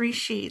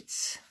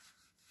sheets.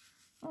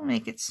 I'll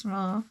make it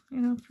small. You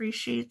know, 3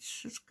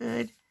 sheets is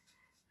good.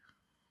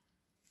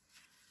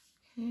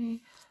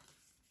 Okay.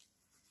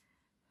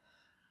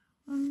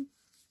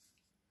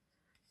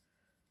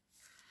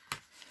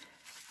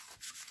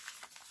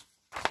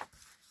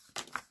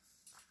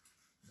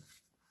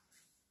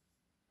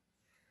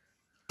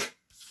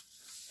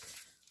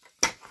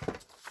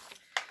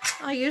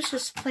 I use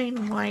this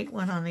plain white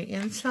one on the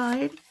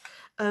inside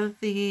of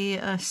the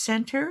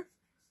center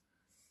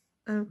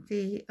of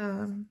the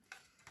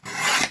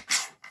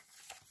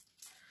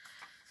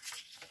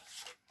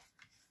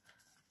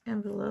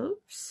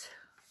envelopes,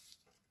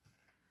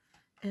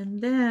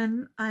 and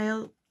then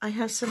I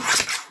have some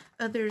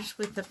others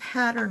with the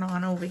pattern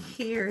on over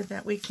here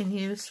that we can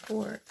use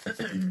for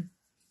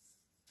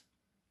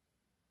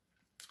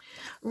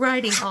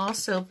writing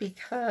also,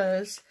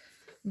 because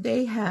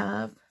they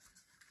have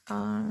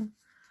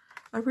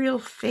a real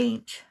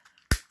faint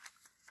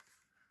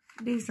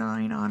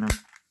design on them.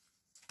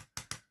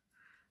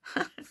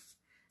 I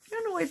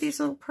don't know where these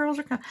little pearls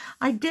are coming.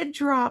 I did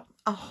drop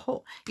a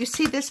whole, you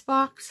see this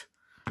box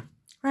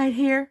right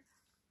here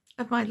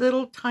of my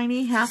little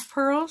tiny half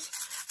pearls?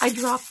 I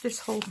dropped this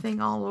whole thing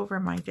all over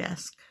my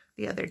desk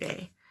the other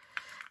day.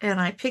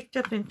 And I picked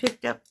up and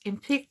picked up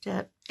and picked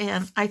up,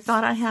 and I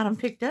thought I had them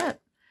picked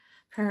up.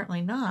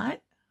 Apparently not.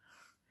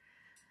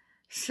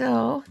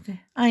 So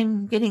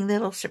I'm getting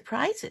little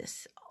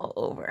surprises all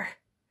over.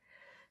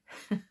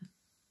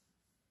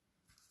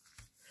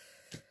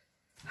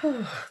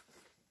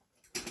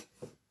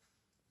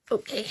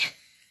 Okay.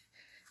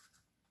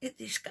 Get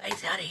these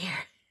guys out of here.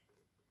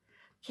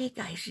 Okay,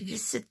 guys, you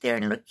just sit there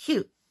and look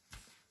cute.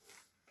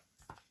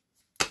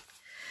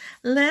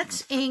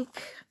 Let's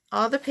ink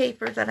all the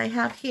paper that I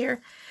have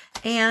here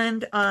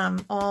and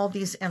all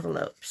these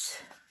envelopes.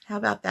 How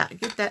about that?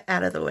 Get that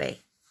out of the way.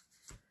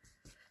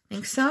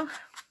 Think so?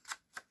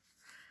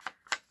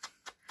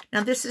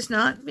 Now, this is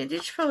not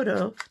vintage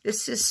photo.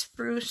 This is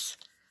spruce,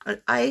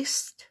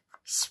 iced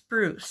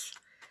spruce.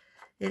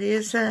 It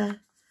is a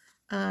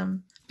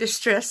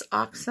Distress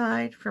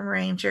Oxide from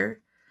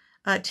Ranger,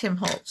 Tim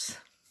Holtz.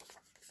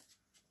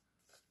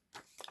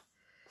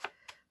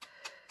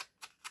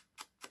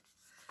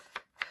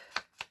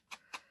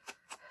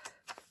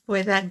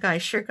 Boy, that guy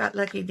sure got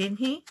lucky, didn't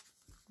he?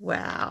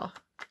 Wow.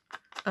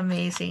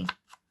 Amazing.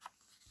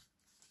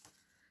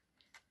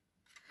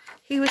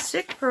 he was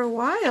sick for a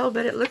while,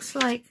 but it looks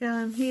like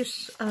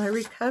he's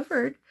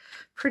recovered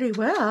pretty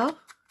well.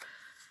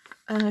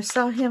 I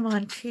saw him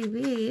on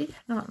TV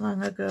not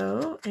long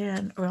ago,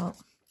 and, well,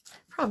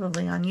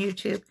 probably on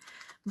YouTube,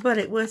 but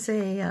it was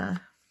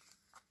a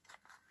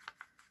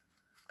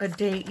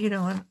date, you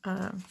know,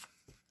 an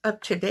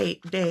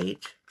up-to-date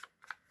date.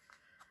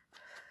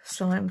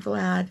 So I'm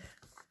glad,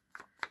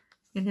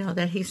 you know,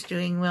 that he's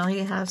doing well. He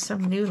has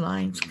some new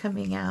lines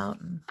coming out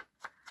and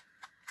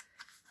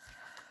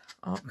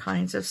all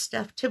kinds of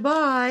stuff to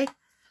buy.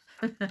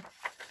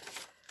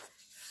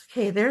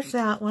 Okay, there's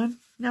that one.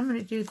 Now I'm going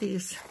to do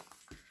these.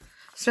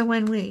 So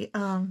when we,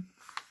 you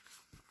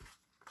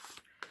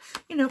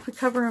know, if we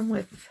cover them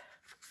with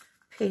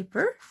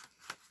paper,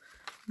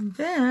 and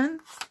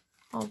then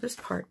all this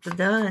part's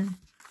done.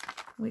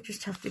 We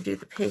just have to do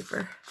the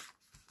paper.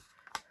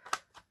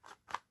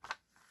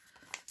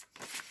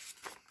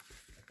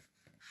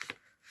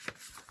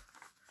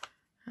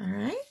 All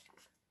right.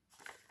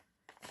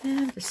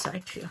 And this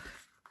side too.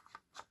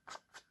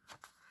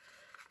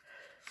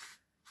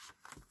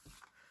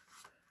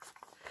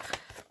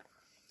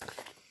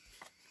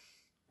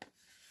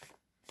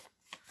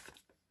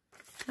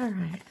 All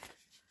right,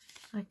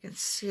 I can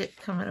see it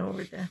coming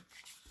over the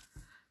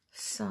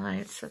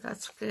side, so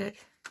that's good.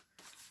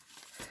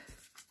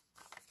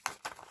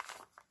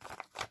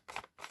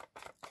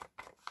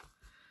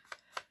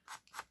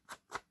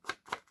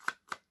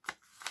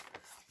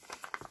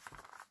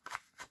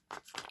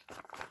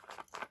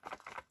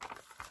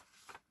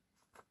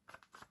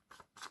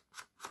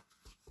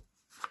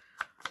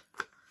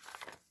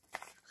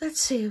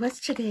 Let's see, what's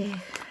today?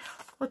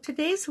 Well,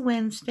 today's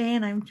Wednesday,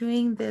 and I'm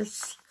doing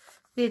this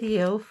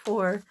video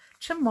for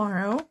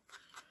tomorrow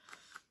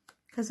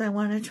because I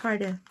want to try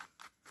to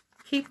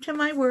keep to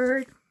my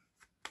word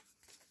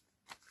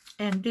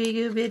and do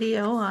you a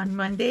video on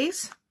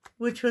Mondays,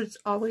 which was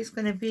always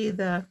going to be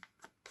the,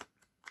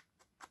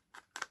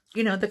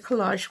 you know, the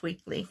collage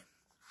weekly.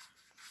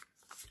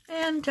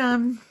 And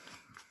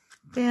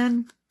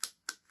then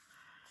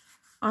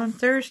on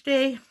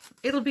Thursday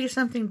it'll be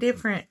something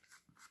different.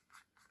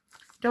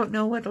 Don't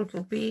know what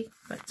it'll be,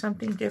 but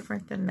something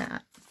different than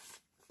that.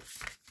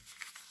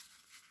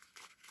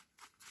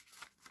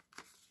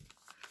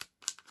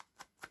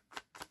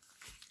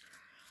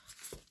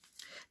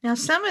 Now,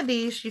 some of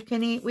these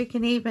we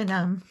can even,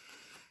 I'm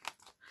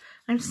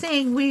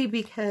saying we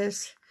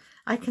because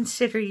I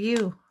consider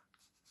you.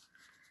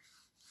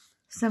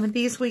 Some of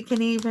these we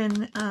can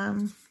even,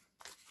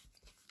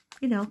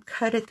 you know,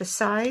 cut at the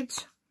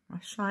sides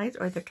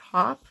or the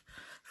top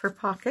for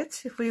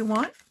pockets if we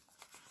want.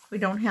 We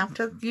don't have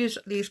to use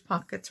these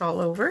pockets all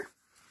over.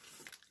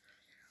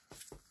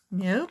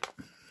 Nope,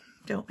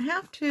 don't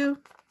have to.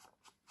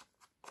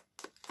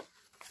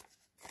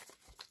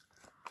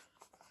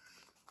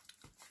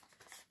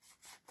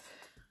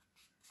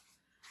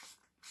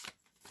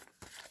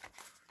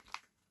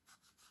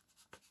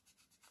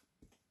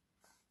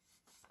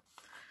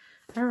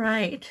 All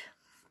right,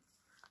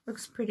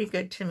 looks pretty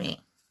good to me.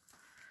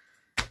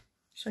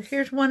 So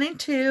here's 1 and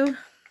 2.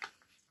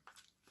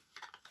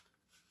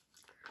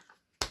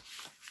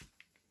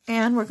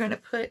 And we're going to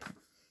put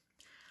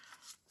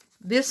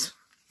this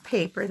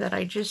paper that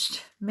I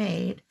just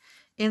made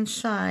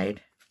inside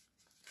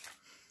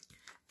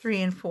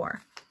 3 and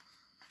 4.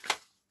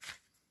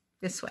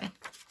 This way.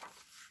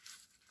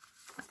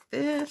 Like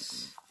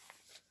this.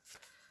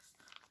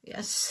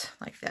 Yes,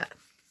 like that.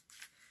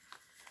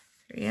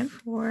 3 and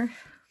 4,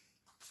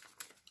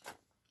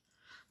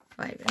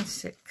 5 and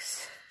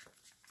 6.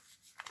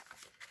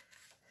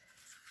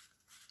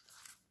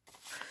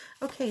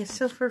 Okay,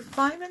 so for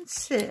 5 and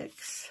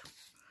 6,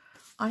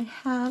 I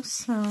have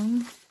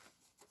some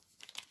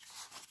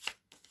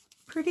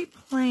pretty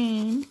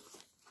plain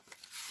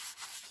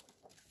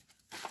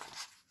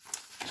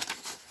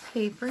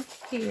paper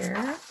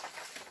here.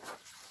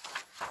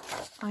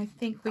 I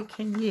think we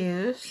can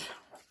use.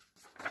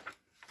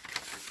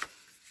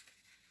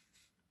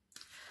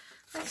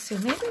 Let's see,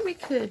 maybe we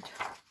could.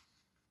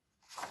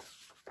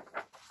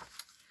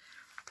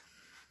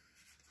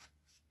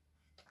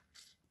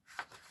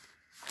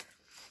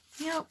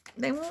 Nope,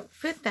 they won't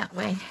fit that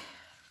way.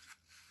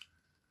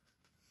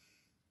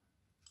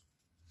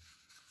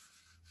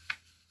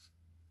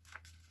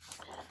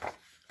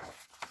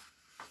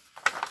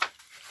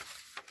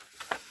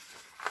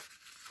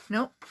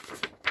 Nope.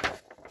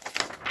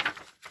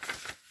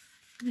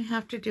 I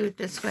have to do it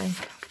this way.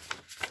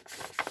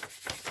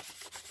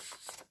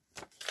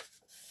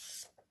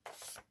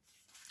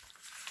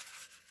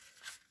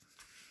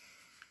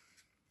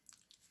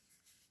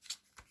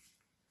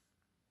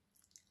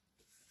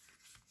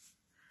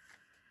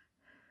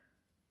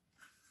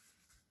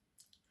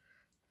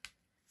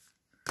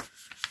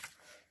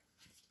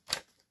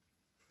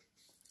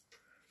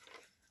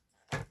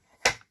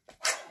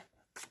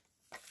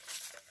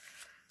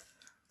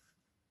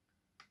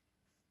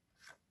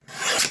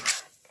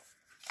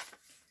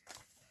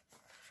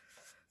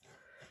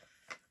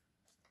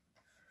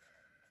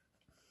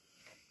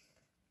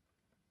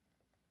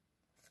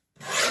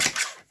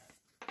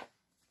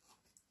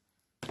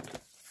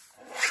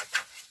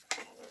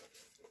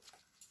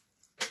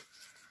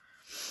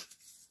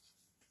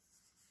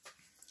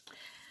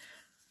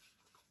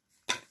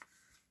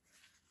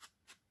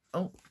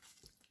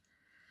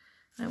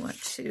 I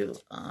want to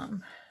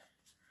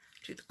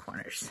do the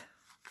corners.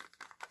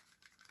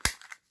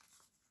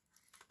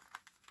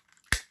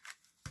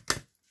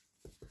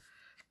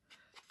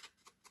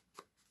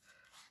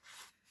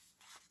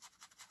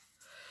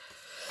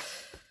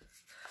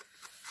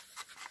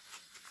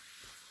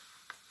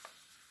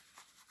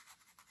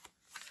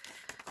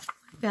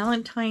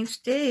 Valentine's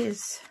Day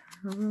is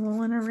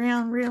rolling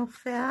around real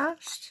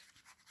fast.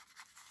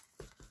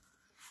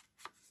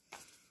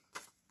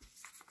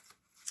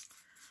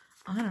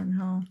 I don't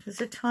know. Does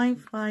the time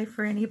fly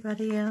for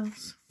anybody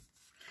else?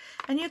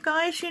 And you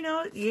guys, you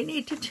know, you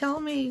need to tell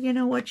me, you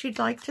know, what you'd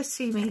like to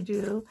see me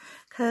do.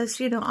 Because,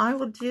 you know, I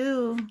will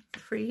do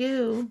for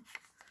you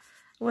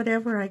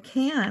whatever I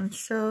can.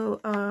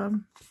 So,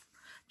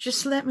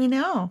 just let me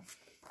know.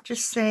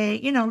 Just say,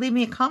 you know, leave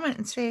me a comment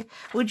and say,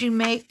 would you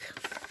make,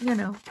 you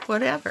know,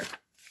 whatever.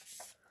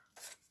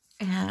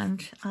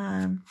 And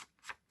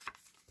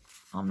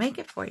I'll make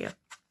it for you.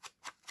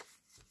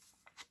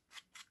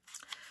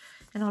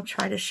 And I'll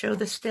try to show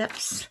the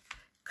steps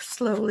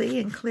slowly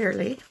and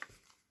clearly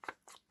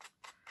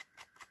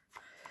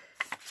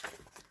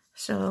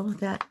so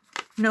that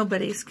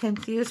nobody's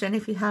confused. And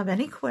if you have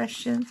any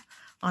questions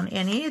on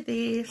any of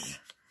these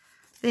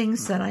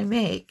things that I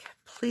make,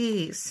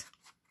 please,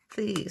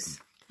 please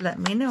let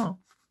me know.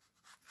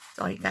 That's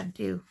all you got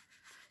to do.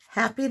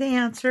 Happy to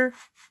answer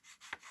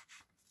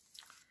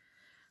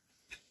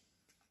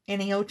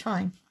any old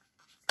time.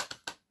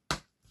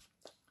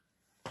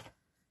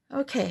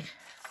 Okay.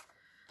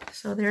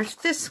 So there's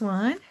this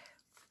one.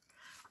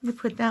 You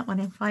put that one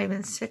in 5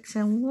 and 6.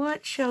 And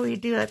what shall we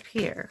do up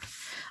here?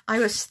 I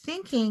was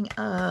thinking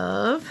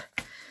of,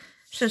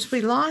 since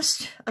we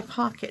lost a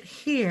pocket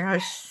here, I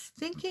was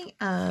thinking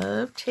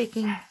of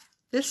taking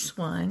this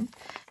one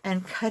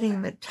and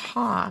cutting the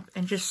top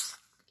and just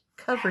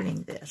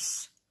covering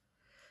this.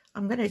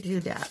 I'm going to do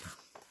that.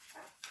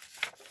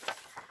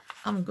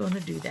 I'm going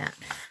to do that.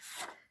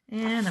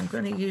 And I'm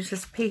going to use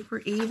this paper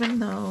even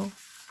though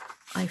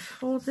I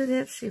folded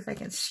it. See if I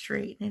can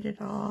straighten it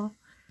at all.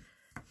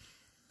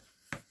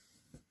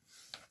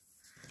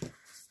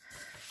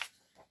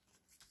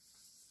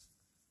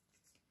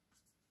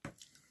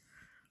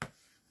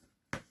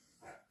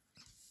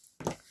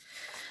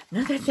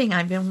 Another thing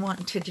I've been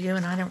wanting to do,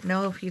 and I don't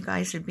know if you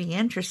guys would be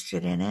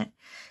interested in it,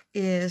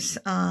 is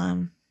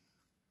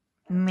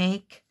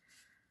make,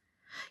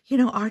 you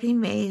know, Artie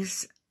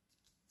Mae's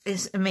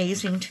is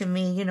amazing to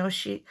me. You know,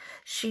 she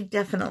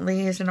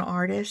definitely is an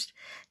artist,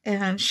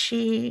 and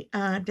she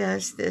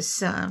does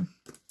this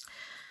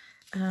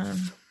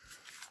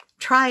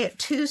Try It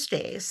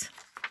Tuesdays,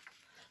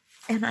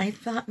 and I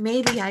thought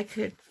maybe I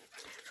could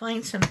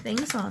find some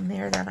things on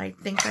there that I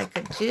think I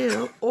could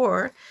do,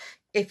 or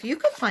if you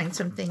could find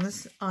some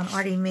things on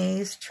Artie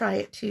Mae's Try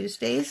It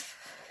Tuesdays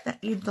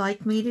that you'd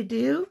like me to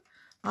do,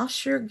 I'll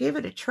sure give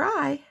it a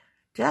try.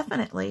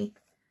 Definitely.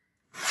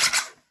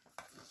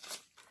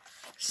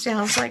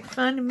 Sounds like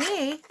fun to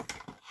me.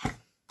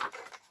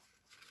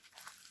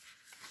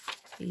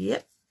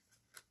 Yep.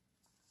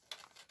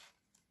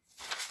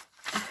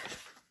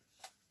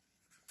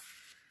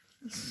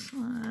 This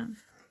one.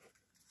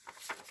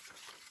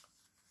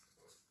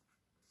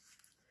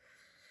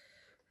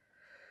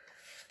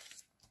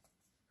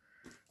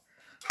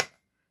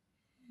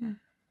 Yeah.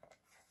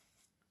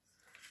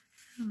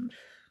 And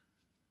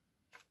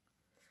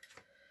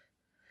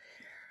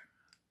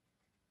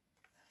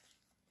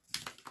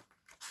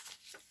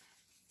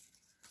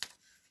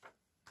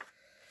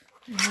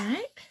all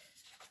right.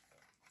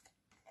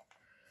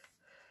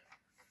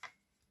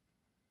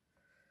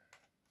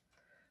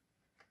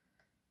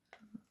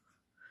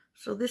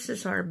 So this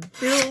is our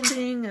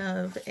building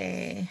of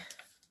a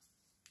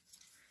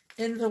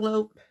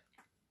envelope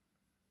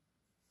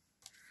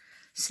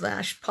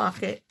 /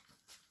 pocket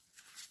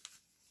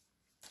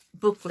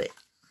booklet.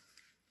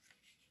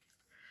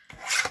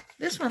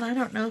 This one, I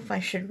don't know if I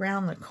should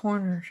round the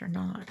corners or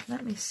not.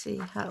 Let me see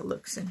how it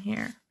looks in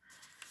here.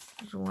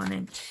 There's 1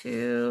 and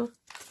 2.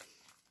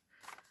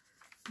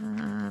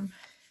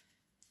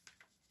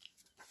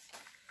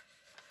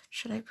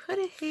 Should I put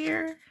it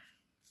here?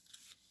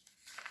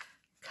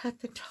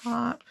 Cut the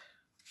top,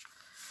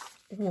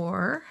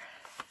 or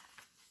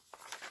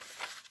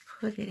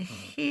put it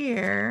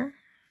here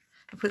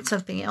and put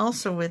something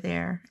else over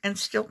there and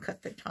still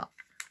cut the top?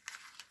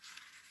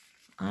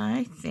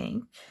 I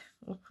think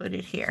we'll put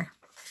it here.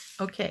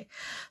 Okay,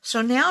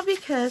 so now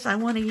because I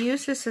want to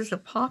use this as a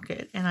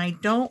pocket and I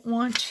don't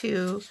want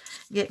to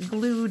get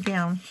glue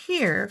down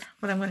here,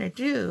 what I'm going to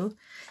do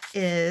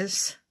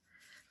is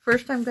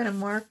first I'm going to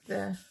mark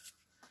the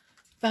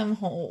thumb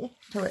hole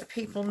to let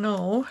people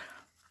know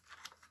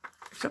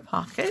it's a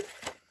pocket.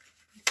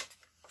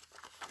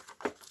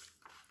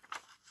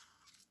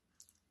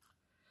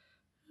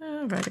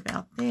 Right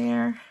about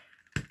there.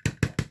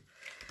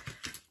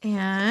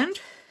 And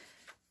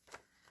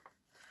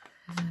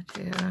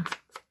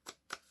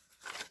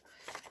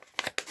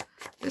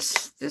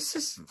this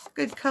is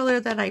good color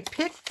that I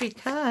picked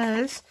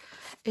because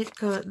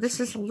this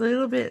is a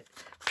little bit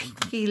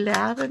pinky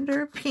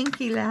lavender.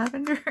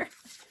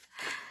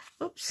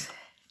 Oops.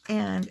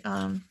 And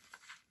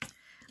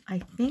I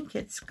think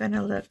it's going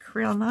to look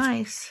real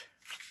nice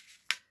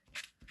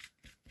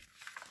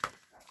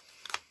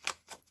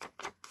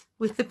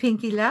with the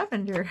pinky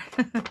lavender.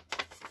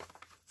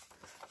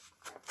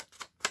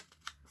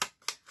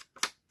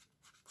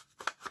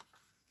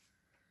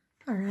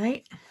 All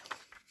right.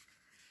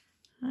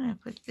 I'm going to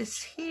put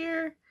this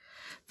here.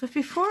 But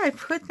before I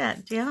put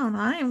that down,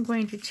 I am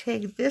going to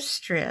take this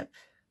strip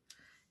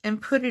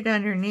and put it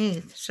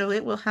underneath so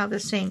it will have the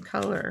same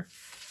color.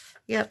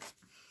 Yep,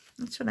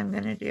 that's what I'm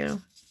going to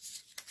do.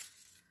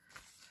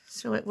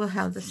 So it will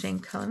have the same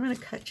color. I'm going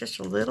to cut just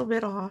a little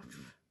bit off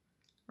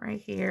right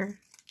here.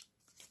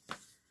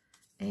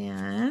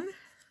 And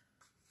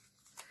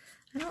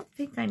I don't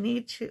think I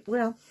need to,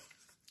 well,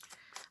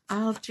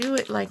 I'll do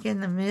it like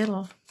in the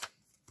middle.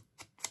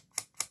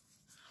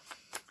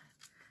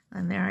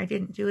 And there, I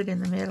didn't do it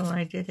in the middle.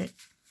 I did it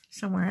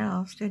somewhere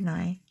else, didn't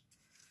I?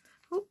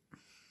 Oop.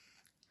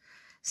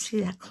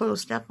 See, that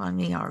closed up on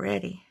me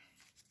already.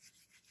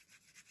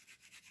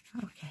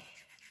 Okay.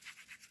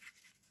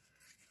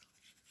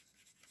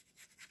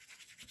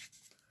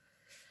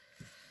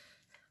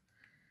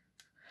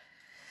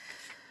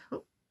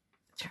 Oop.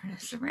 Turn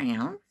this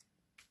around.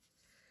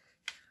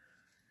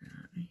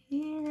 Down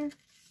here.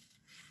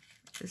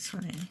 This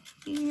one in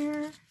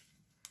here.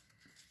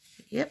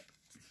 Yep.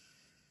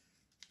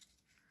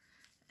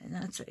 And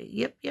that's a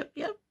yep, yep,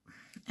 yep.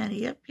 And a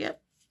yep,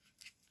 yep,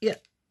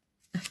 yep.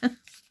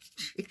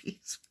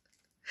 Jeez.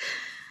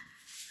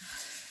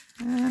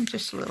 I'm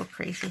just a little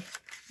crazy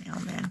now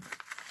and then.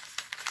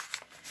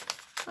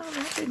 Oh,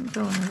 that didn't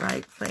go in the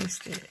right place,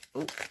 did it?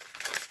 Oh.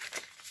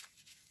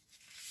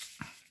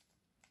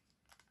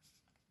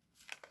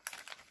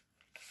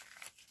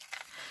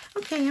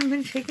 Okay, I'm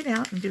going to take it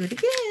out and do it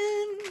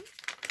again.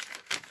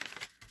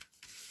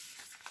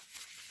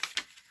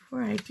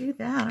 Before I do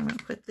that, I'm going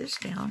to put this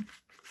down.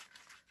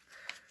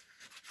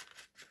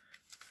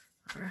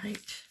 All right.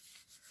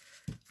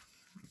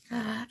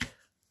 That.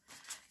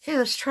 Okay,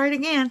 let's try it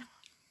again.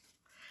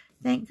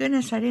 Thank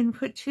goodness I didn't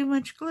put too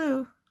much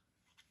glue.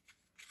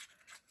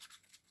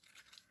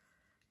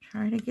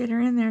 Try to get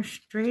her in there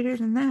straighter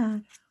than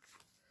that.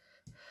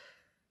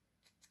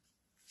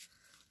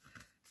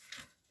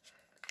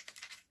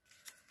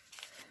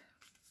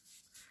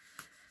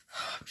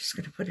 I'm just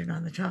going to put it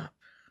on the top.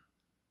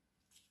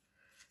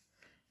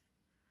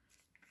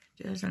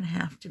 It doesn't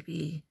have to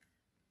be.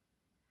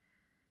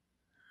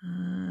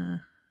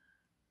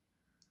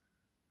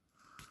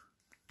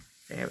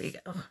 There we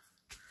go.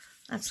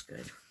 That's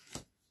good.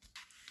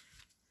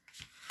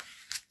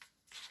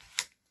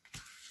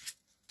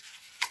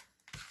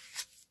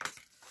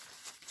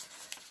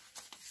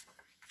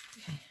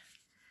 Okay.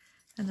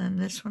 And then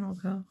this one will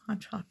go on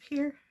top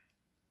here,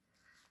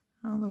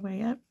 all the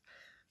way up,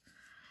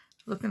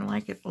 looking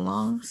like it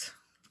belongs,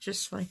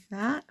 just like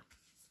that.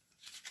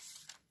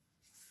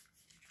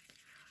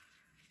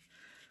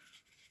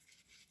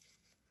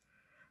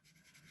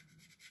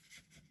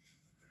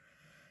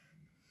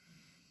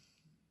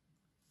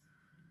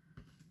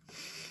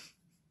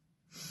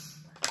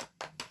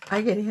 I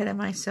get ahead of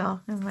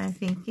myself in my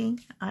thinking.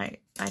 I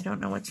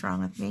don't know what's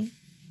wrong with me.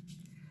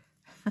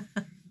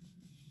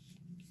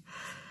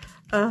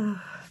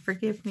 Oh,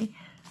 forgive me.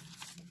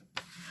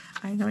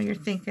 I know you're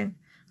thinking,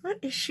 what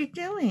is she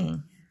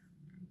doing?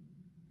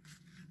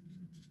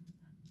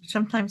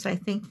 Sometimes I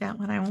think that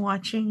when I'm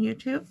watching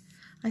YouTube.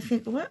 I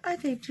think, what are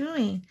they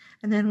doing?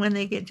 And then when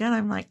they get done,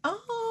 I'm like,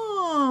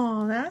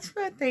 oh, that's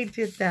what they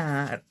did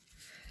that.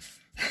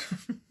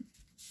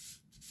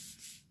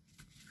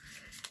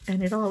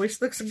 And it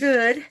always looks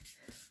good.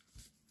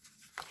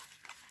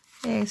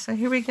 Okay, so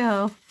here we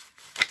go.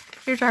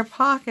 Here's our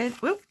pocket.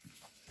 Whoop.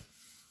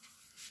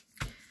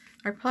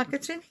 Our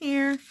pocket's in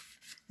here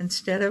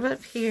instead of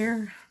up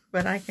here,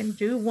 but I can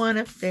do one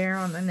up there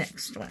on the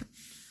next one.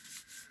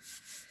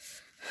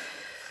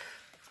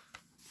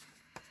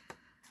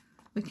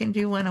 We can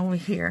do one over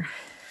here.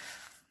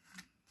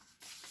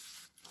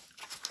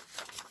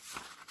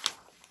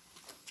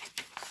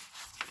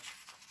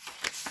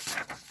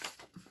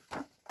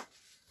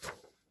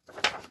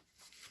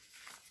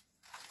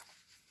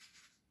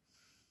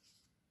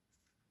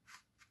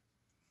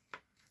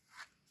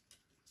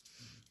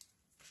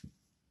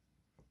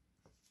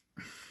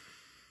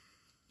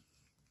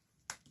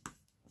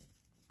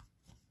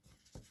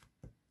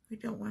 We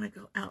don't want to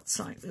go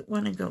outside. We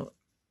want to go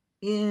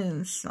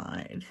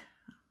inside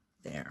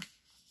there.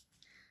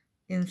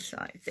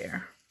 Inside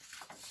there.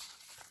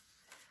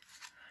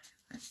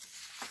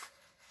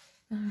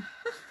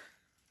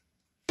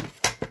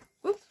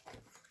 Whoop.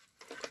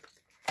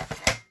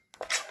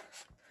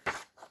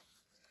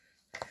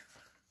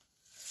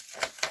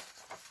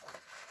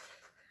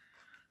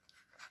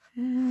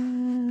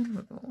 And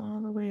we'll go all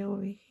the way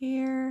over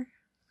here.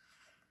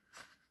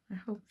 I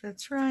hope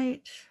that's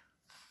right.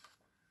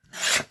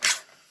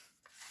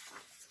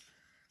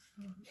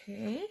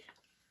 Okay,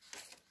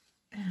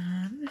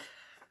 and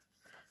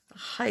the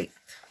height.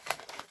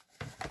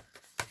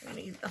 We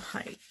need the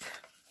height.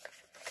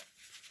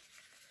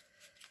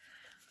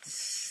 Let's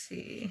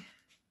see.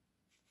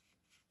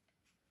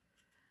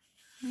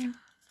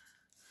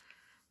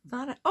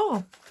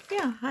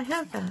 I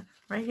have that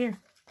right here.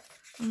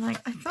 I'm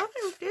like, I thought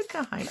I did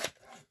the height.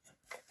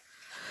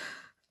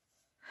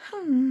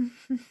 I'm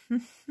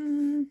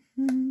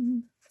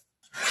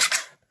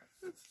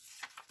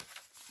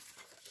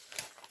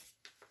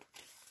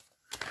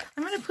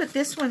going to put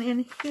this one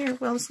in here.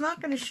 Well, it's not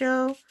going to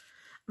show,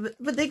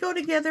 but they go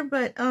together,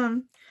 but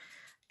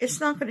it's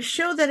not going to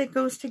show that it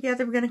goes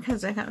together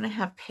because I'm going to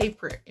have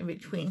paper in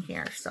between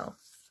here. So,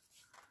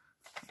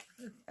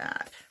 put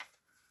that.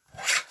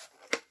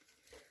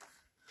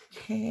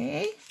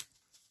 Okay.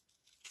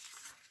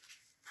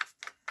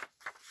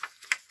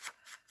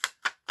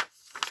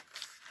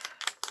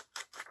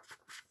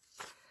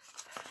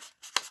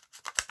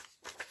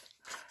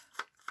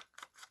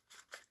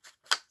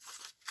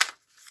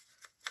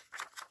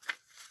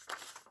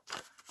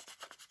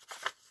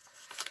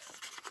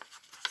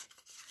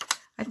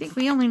 I think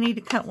we only need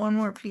to cut one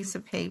more piece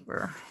of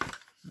paper.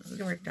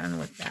 We're done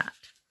with that.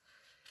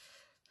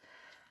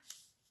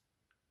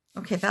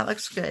 Okay, that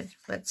looks good.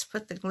 Let's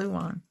put the glue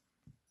on.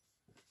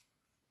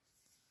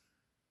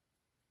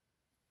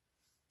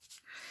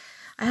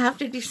 I have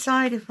to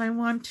decide if I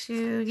want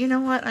to, you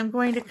know what, I'm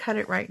going to cut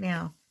it right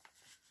now.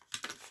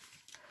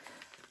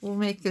 We'll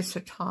make this a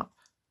top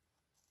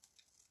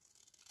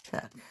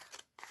tuck.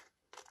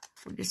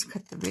 We'll just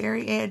cut the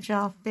very edge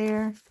off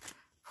there,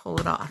 pull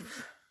it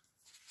off.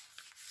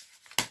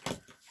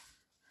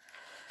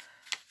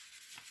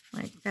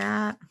 Like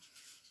that.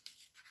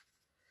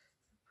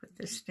 Put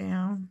this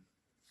down.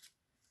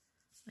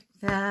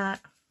 Like that.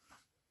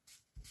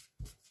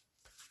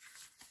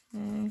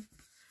 Okay.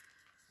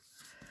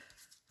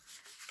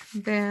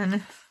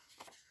 Then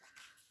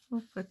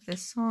we'll put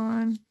this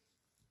on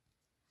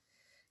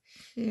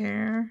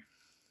here.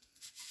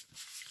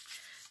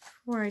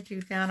 Before I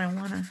do that, I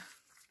want to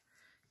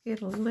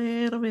get a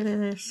little bit of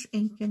this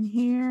ink in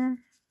here.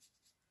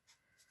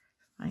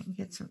 I can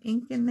get some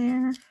ink in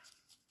there.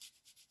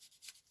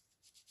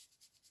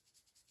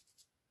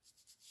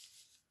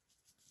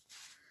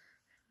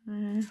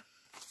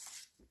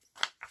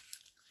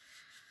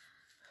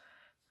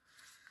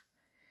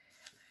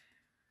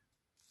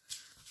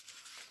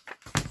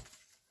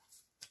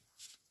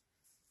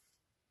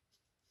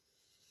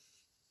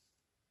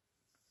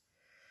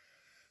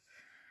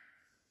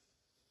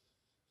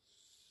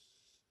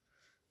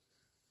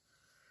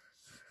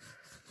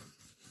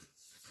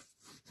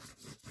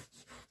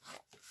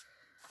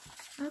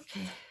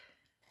 Okay.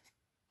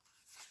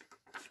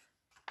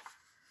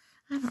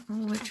 I don't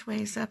know which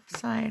way's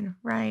upside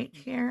right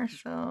here,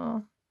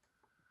 so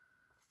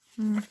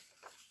I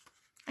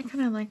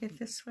kind of like it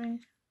this way.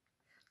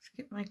 Let's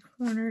get my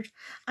corners.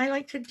 I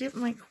like to dip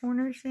my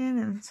corners in,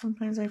 and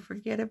sometimes I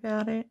forget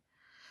about it.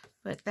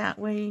 But that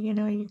way, you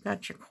know, you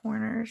got your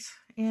corners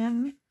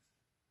in.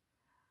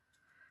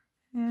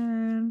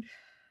 And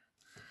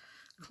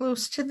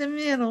close to the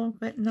middle,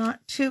 but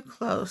not too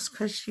close,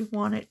 because you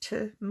want it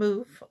to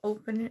move,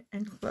 open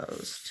and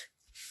closed.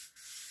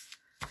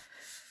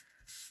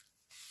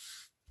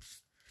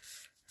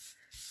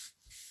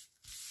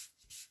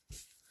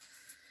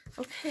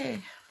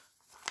 Okay,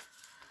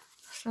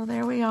 so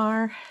there we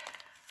are.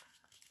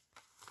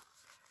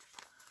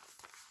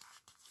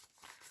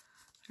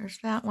 There's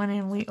that one,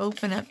 and we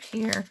open up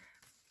here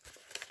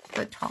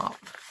the top.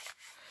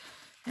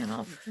 And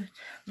I'll put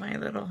my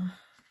little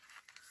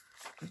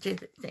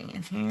divot thing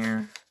in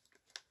here.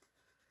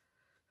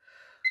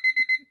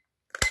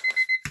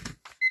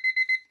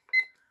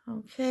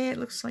 Okay, it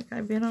looks like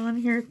I've been on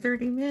here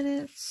 30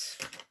 minutes.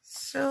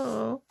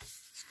 So,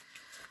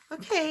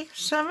 okay,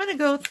 so I'm going to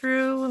go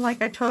through,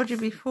 like I told you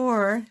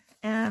before,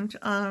 and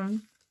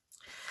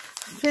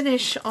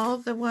finish all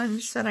the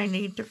ones that I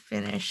need to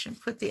finish and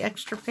put the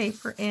extra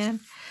paper in.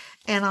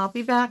 And I'll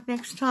be back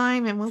next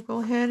time, and we'll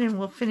go ahead and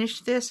we'll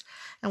finish this,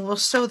 and we'll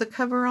sew the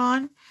cover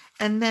on,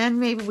 and then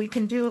maybe we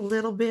can do a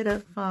little bit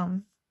of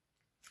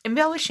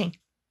embellishing.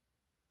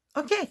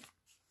 Okay.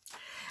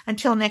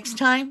 Until next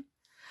time,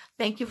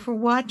 thank you for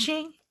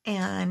watching,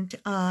 and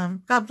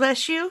God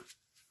bless you,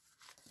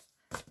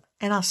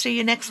 and I'll see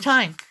you next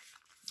time.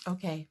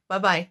 Okay,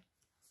 bye-bye.